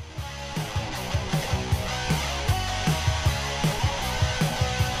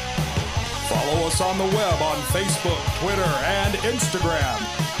 Follow us on the web on Facebook, Twitter, and Instagram.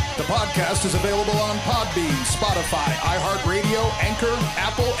 The podcast is available on Podbean, Spotify, iHeartRadio, Anchor,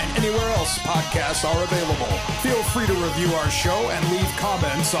 Apple, and anywhere else podcasts are available. Feel free to review our show and leave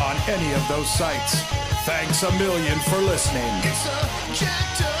comments on any of those sites. Thanks a million for listening. It's a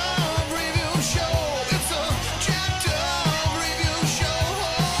jacked up review show. It's a jacked up review show.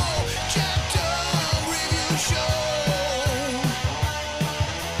 Jacked up review show.